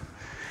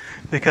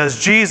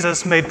 because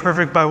Jesus, made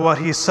perfect by what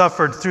he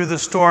suffered through the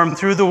storm,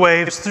 through the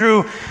waves,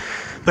 through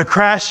the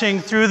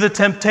crashing, through the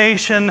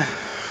temptation,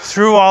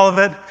 through all of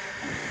it,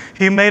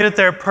 he made it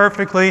there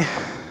perfectly.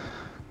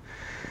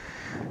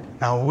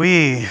 Now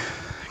we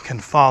can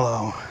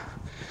follow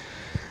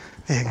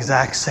the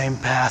exact same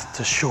path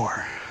to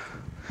shore.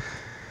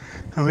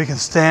 And we can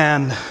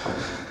stand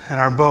in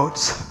our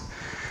boats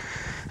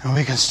and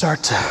we can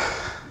start to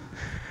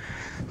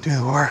do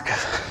the work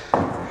of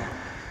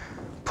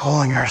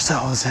pulling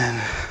ourselves in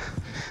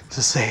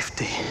to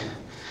safety.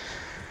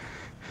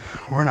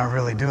 We're not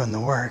really doing the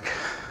work.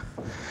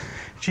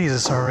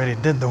 Jesus already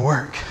did the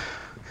work.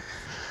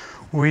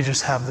 We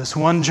just have this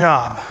one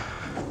job,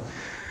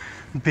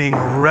 being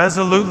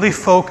resolutely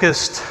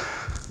focused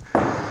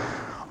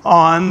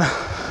on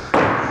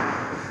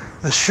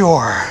the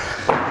shore.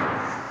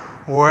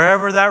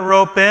 Wherever that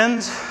rope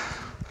ends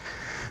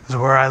is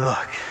where I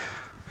look.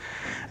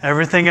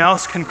 Everything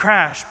else can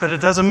crash, but it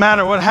doesn't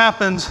matter what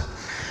happens.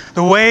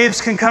 The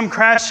waves can come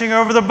crashing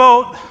over the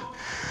boat,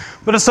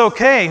 but it's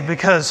okay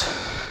because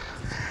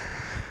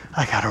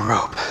I got a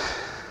rope.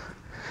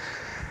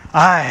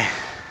 I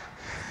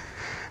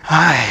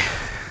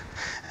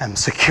am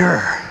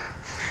secure.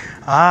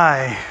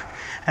 I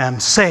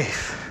am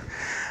safe.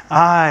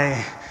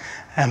 I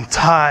am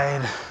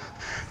tied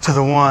to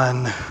the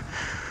one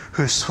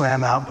who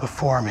swam out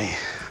before me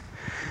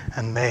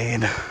and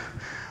made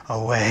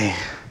a way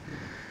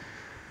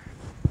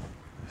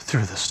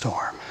through the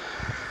storm.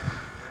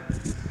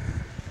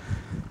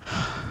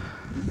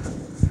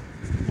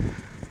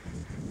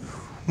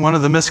 One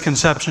of the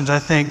misconceptions I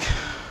think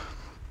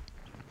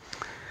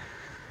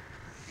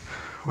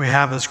we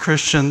have as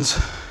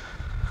Christians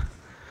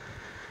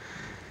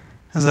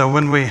is that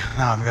when we,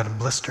 now I've got a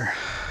blister.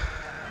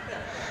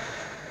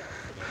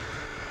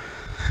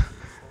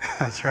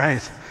 That's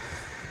right.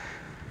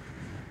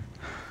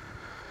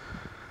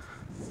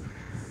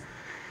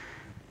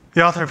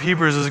 The author of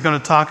Hebrews is going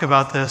to talk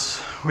about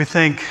this. We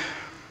think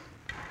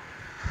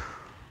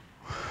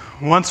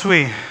once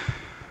we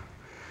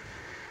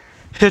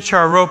hitch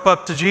our rope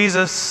up to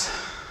Jesus,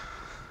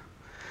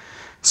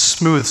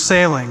 smooth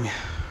sailing.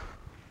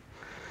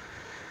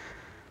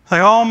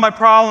 Like all my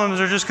problems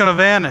are just going to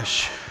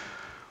vanish.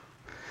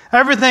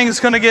 Everything's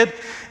going to get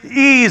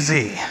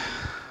easy.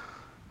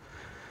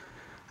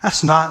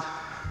 That's not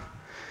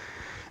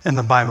in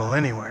the Bible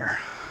anywhere.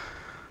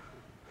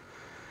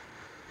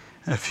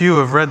 If you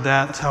have read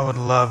that, I would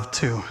love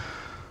to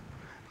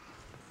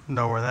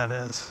know where that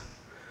is.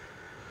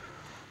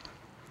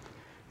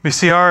 You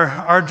see,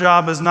 our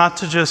job is not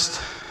to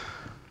just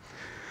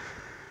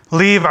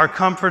leave our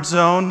comfort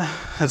zone.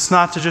 It's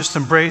not to just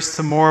embrace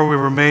the more we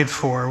were made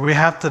for. We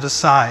have to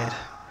decide.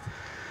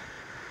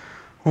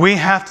 We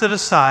have to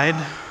decide,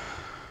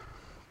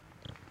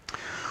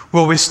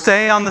 will we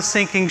stay on the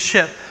sinking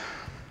ship,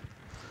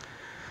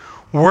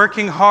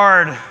 working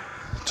hard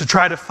to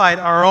try to fight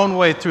our own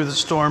way through the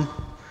storm,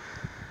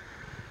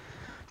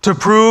 to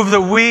prove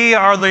that we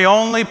are the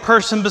only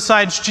person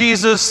besides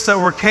Jesus that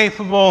we're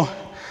capable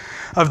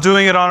of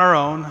doing it on our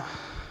own?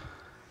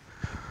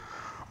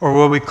 Or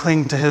will we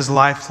cling to his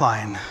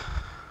lifeline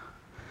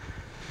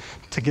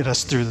to get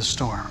us through the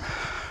storm?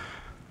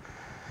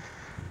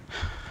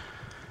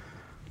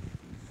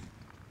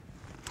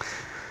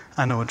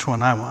 I know which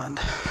one I want,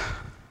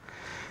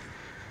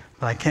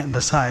 but I can't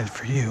decide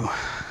for you.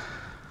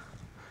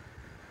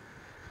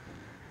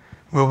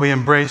 Will we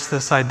embrace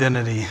this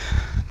identity?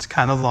 It's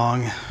kind of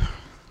long,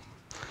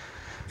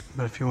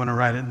 but if you want to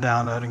write it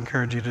down, I'd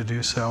encourage you to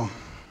do so.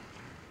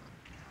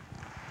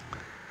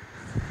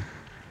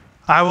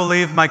 I will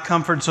leave my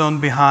comfort zone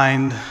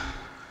behind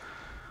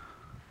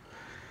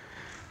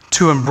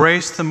to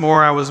embrace the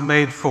more I was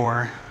made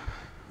for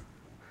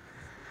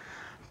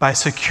by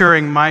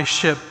securing my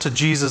ship to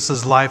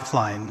Jesus'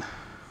 lifeline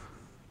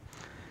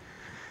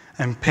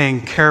and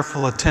paying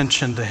careful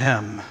attention to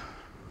him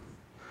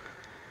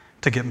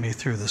to get me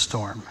through the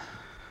storm.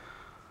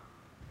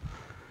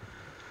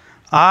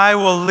 I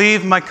will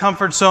leave my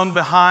comfort zone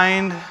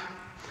behind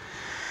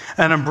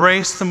and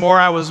embrace the more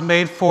I was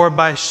made for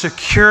by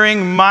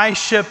securing my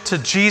ship to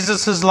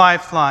Jesus'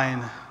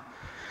 lifeline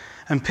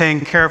and paying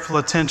careful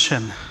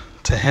attention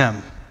to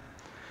him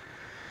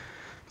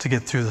to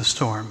get through the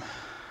storm.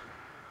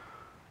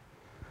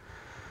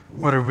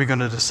 What are we going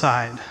to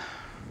decide?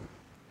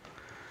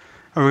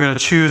 Are we going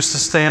to choose to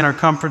stay in our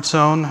comfort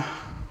zone?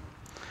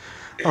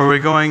 Or are we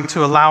going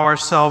to allow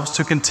ourselves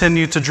to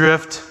continue to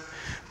drift,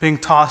 being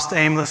tossed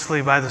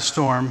aimlessly by the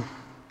storm?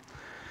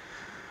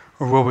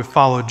 Or will we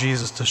follow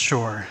Jesus to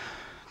shore,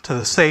 to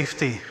the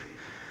safety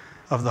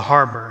of the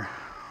harbor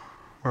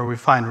where we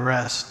find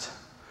rest?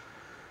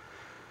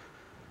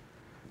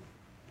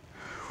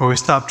 Will we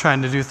stop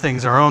trying to do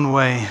things our own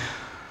way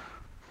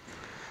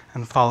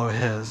and follow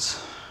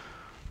his?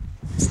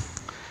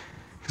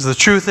 Because the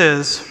truth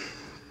is,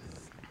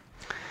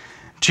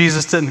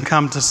 Jesus didn't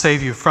come to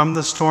save you from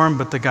the storm,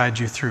 but to guide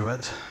you through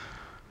it.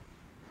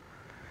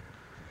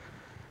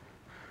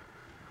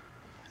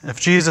 If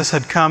Jesus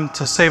had come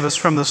to save us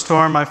from the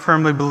storm, I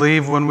firmly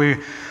believe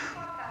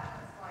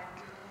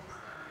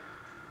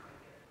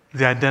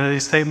the identity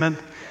statement,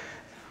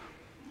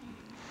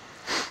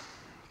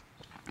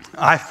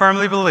 I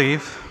firmly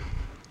believe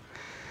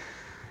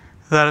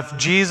that if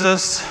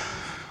Jesus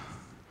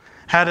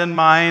had in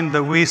mind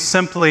that we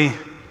simply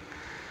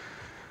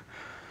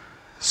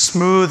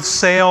smooth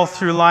sail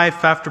through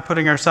life after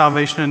putting our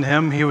salvation in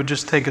him, he would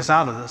just take us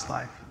out of this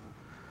life.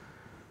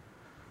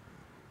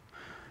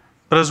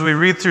 But as we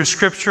read through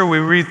Scripture, we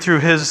read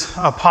through his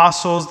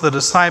apostles, the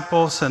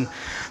disciples, and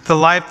the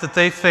life that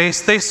they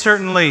faced. They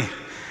certainly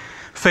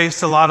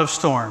faced a lot of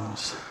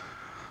storms.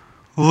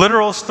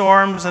 Literal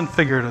storms and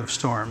figurative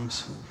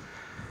storms.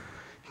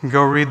 You can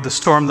go read the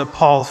storm that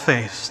Paul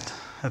faced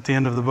at the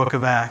end of the book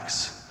of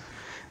Acts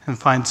and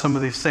find some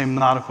of these same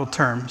nautical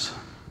terms.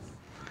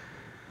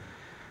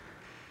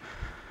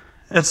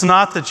 It's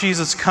not that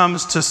Jesus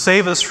comes to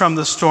save us from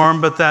the storm,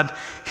 but that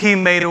he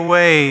made a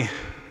way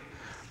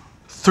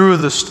through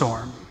the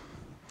storm.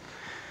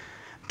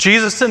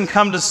 Jesus didn't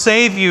come to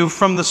save you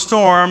from the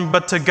storm,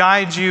 but to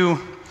guide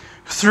you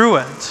through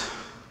it.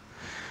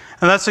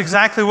 And that's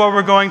exactly what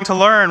we're going to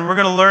learn. We're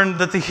going to learn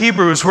that the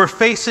Hebrews were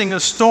facing a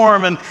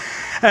storm, and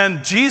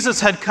And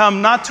Jesus had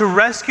come not to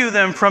rescue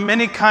them from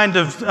any kind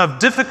of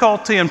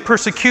difficulty and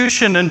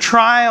persecution and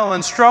trial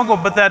and struggle,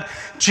 but that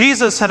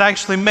Jesus had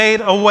actually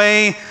made a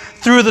way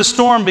through the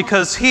storm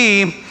because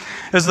he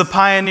is the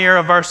pioneer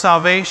of our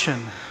salvation.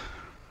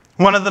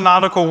 One of the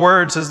nautical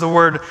words is the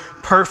word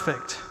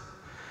perfect.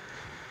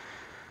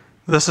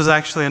 This is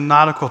actually a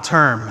nautical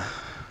term.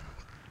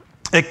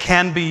 It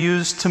can be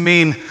used to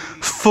mean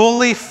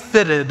fully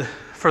fitted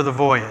for the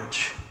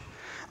voyage.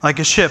 Like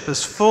a ship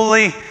is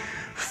fully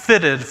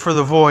fitted for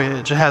the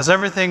voyage. It has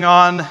everything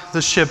on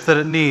the ship that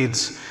it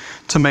needs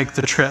to make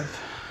the trip.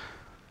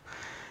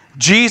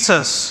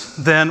 Jesus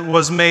then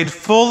was made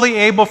fully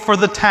able for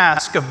the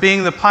task of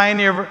being the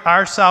pioneer of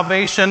our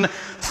salvation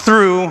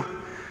through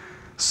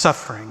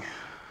suffering.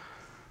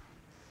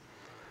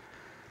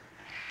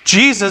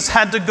 Jesus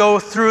had to go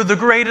through the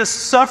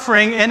greatest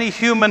suffering any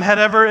human had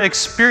ever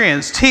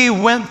experienced. He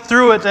went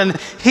through it and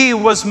he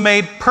was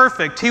made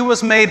perfect. He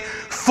was made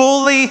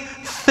fully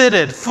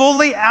fitted,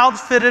 fully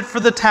outfitted for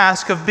the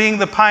task of being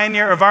the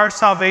pioneer of our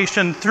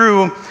salvation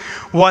through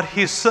what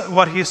he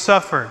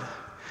suffered.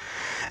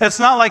 It's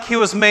not like he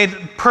was made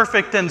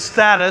perfect in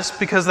status,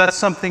 because that's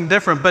something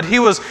different, but he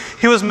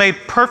was made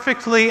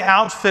perfectly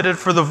outfitted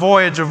for the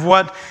voyage of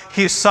what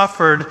he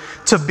suffered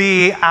to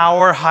be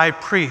our high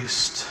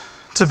priest,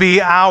 to be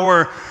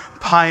our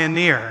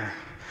pioneer,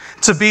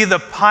 to be the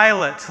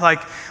pilot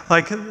like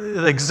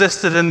it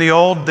existed in the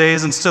old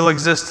days and still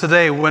exists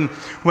today when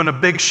a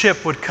big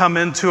ship would come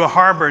into a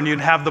harbor and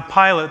you'd have the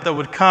pilot that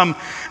would come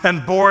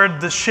and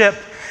board the ship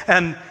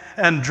and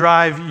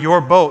drive your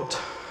boat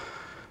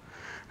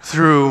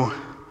through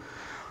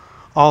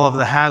all of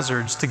the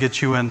hazards to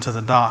get you into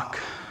the dock.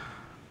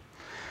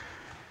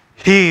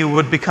 He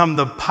would become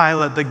the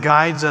pilot that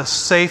guides us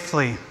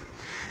safely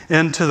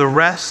into the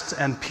rest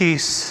and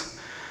peace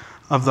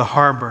of the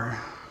harbor.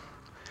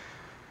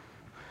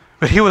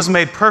 But he was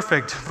made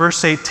perfect,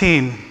 verse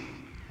 18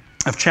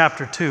 of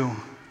chapter 2.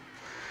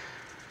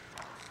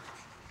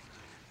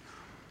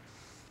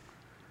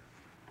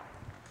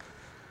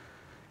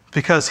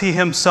 Because he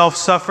himself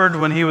suffered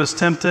when he was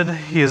tempted,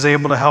 he is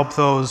able to help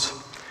those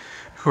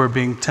who are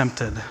being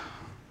tempted.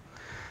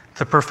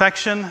 The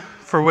perfection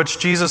for which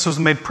Jesus was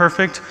made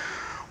perfect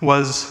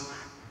was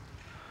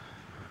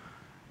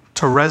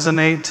to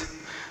resonate,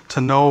 to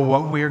know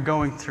what we are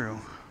going through.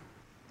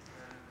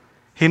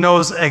 He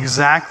knows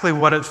exactly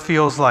what it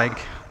feels like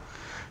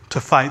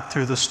to fight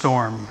through the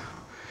storm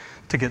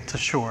to get to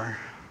shore.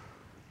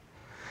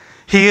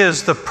 He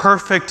is the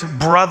perfect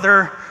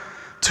brother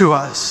to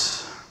us.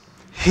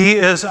 He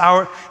is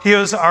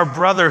our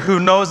brother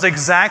who knows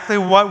exactly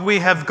what we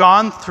have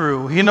gone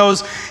through. He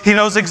knows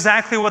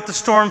exactly what the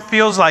storm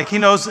feels like. He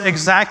knows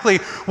exactly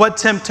what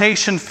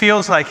temptation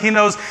feels like. He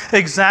knows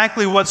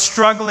exactly what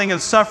struggling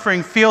and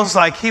suffering feels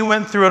like. He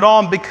went through it all,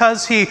 and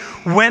because he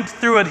went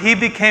through it, he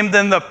became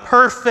then the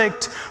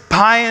perfect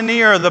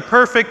pioneer, the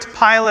perfect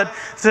pilot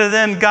to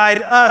then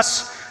guide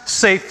us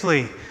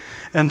safely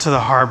into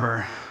the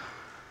harbor.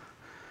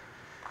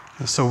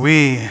 And so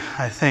we,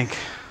 I think,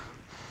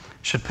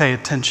 should pay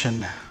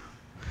attention.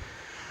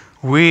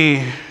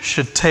 We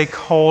should take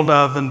hold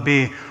of and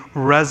be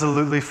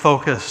resolutely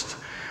focused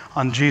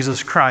on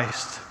Jesus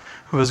Christ,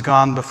 who has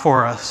gone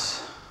before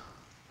us,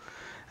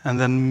 and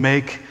then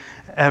make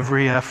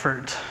every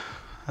effort,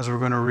 as we're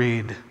going to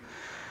read,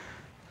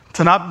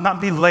 to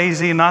not be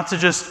lazy, not to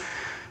just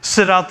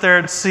sit out there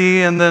at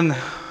sea and then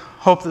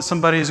hope that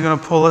somebody's going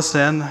to pull us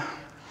in,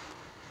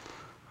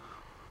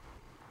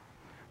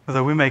 but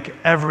that we make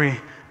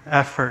every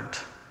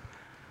effort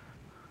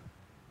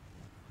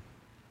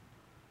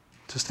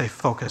to stay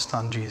focused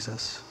on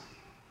Jesus.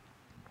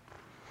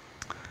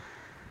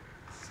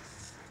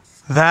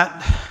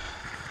 That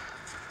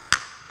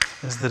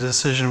is the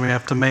decision we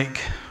have to make.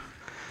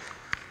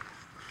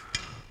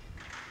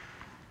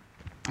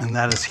 And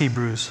that is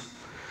Hebrews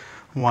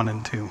 1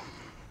 and 2.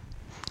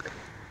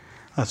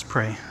 Let's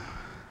pray.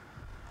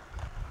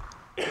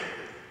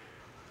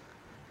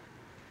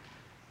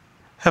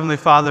 Heavenly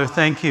Father,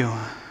 thank you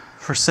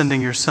for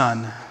sending your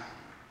Son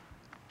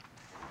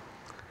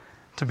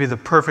to be the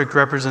perfect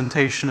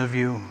representation of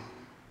you.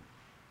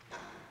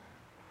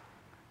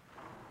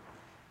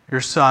 Your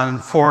Son,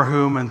 for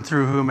whom and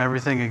through whom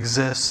everything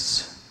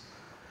exists,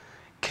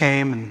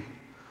 came and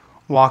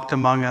walked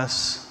among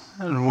us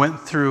and went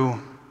through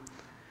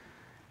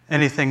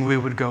anything we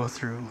would go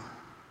through.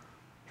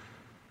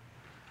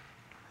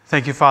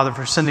 Thank you, Father,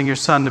 for sending your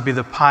Son to be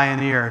the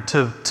pioneer,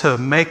 to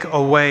make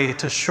a way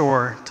to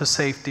shore, to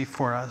safety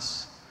for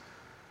us.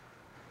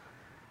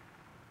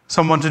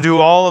 Someone to do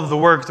all of the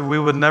work that we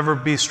would never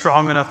be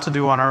strong enough to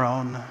do on our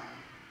own.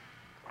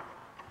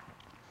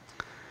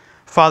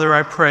 Father,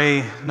 I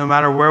pray, no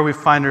matter where we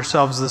find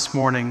ourselves this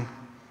morning,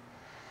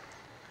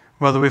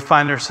 whether we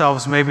find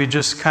ourselves maybe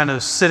just kind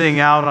of sitting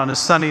out on a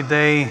sunny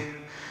day,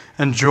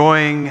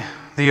 enjoying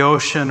the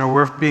ocean, or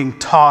we're being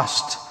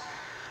tossed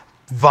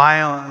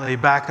violently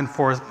back and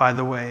forth by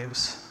the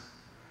waves,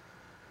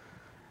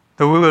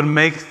 that we would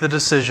make the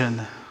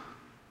decision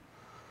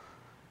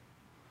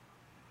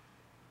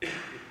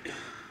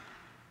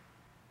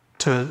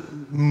to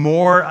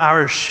moor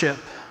our ship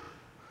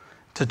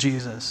to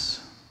Jesus.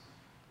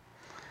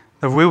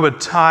 That we would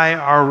tie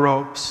our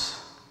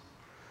ropes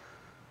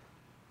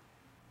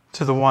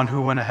to the one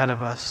who went ahead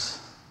of us.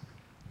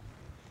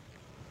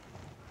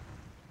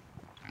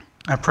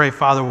 I pray,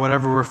 Father,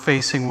 whatever we're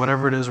facing,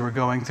 whatever it is we're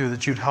going through,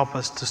 that you'd help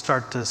us to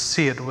start to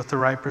see it with the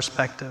right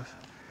perspective.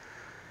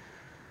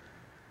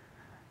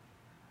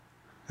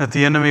 That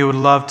the enemy would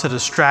love to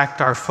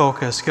distract our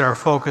focus, get our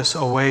focus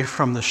away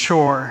from the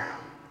shore.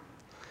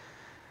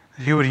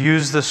 That he would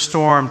use this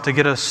storm to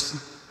get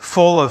us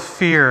full of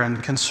fear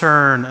and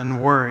concern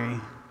and worry,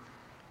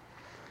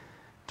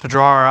 to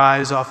draw our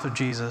eyes off of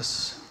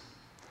Jesus.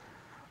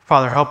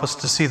 Father, help us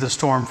to see the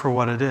storm for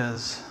what it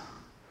is.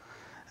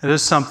 It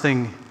is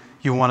something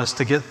you want us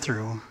to get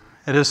through.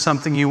 It is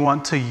something you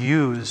want to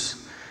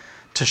use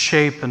to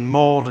shape and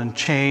mold and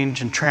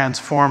change and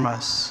transform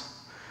us.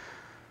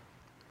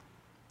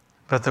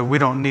 But that we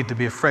don't need to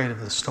be afraid of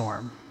the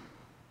storm.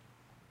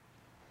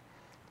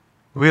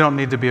 We don't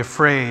need to be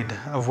afraid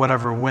of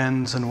whatever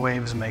winds and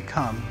waves may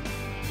come,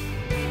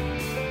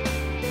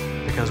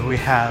 because we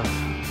have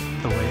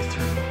the way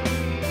through.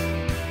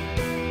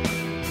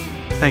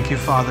 Thank you,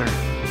 Father,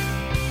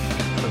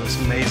 for this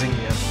amazing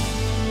gift.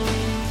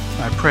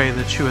 I pray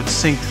that you would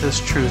sink this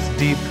truth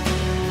deep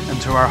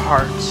into our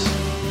hearts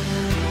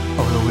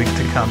over the week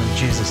to come. In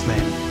Jesus'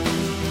 name,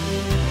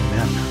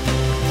 amen.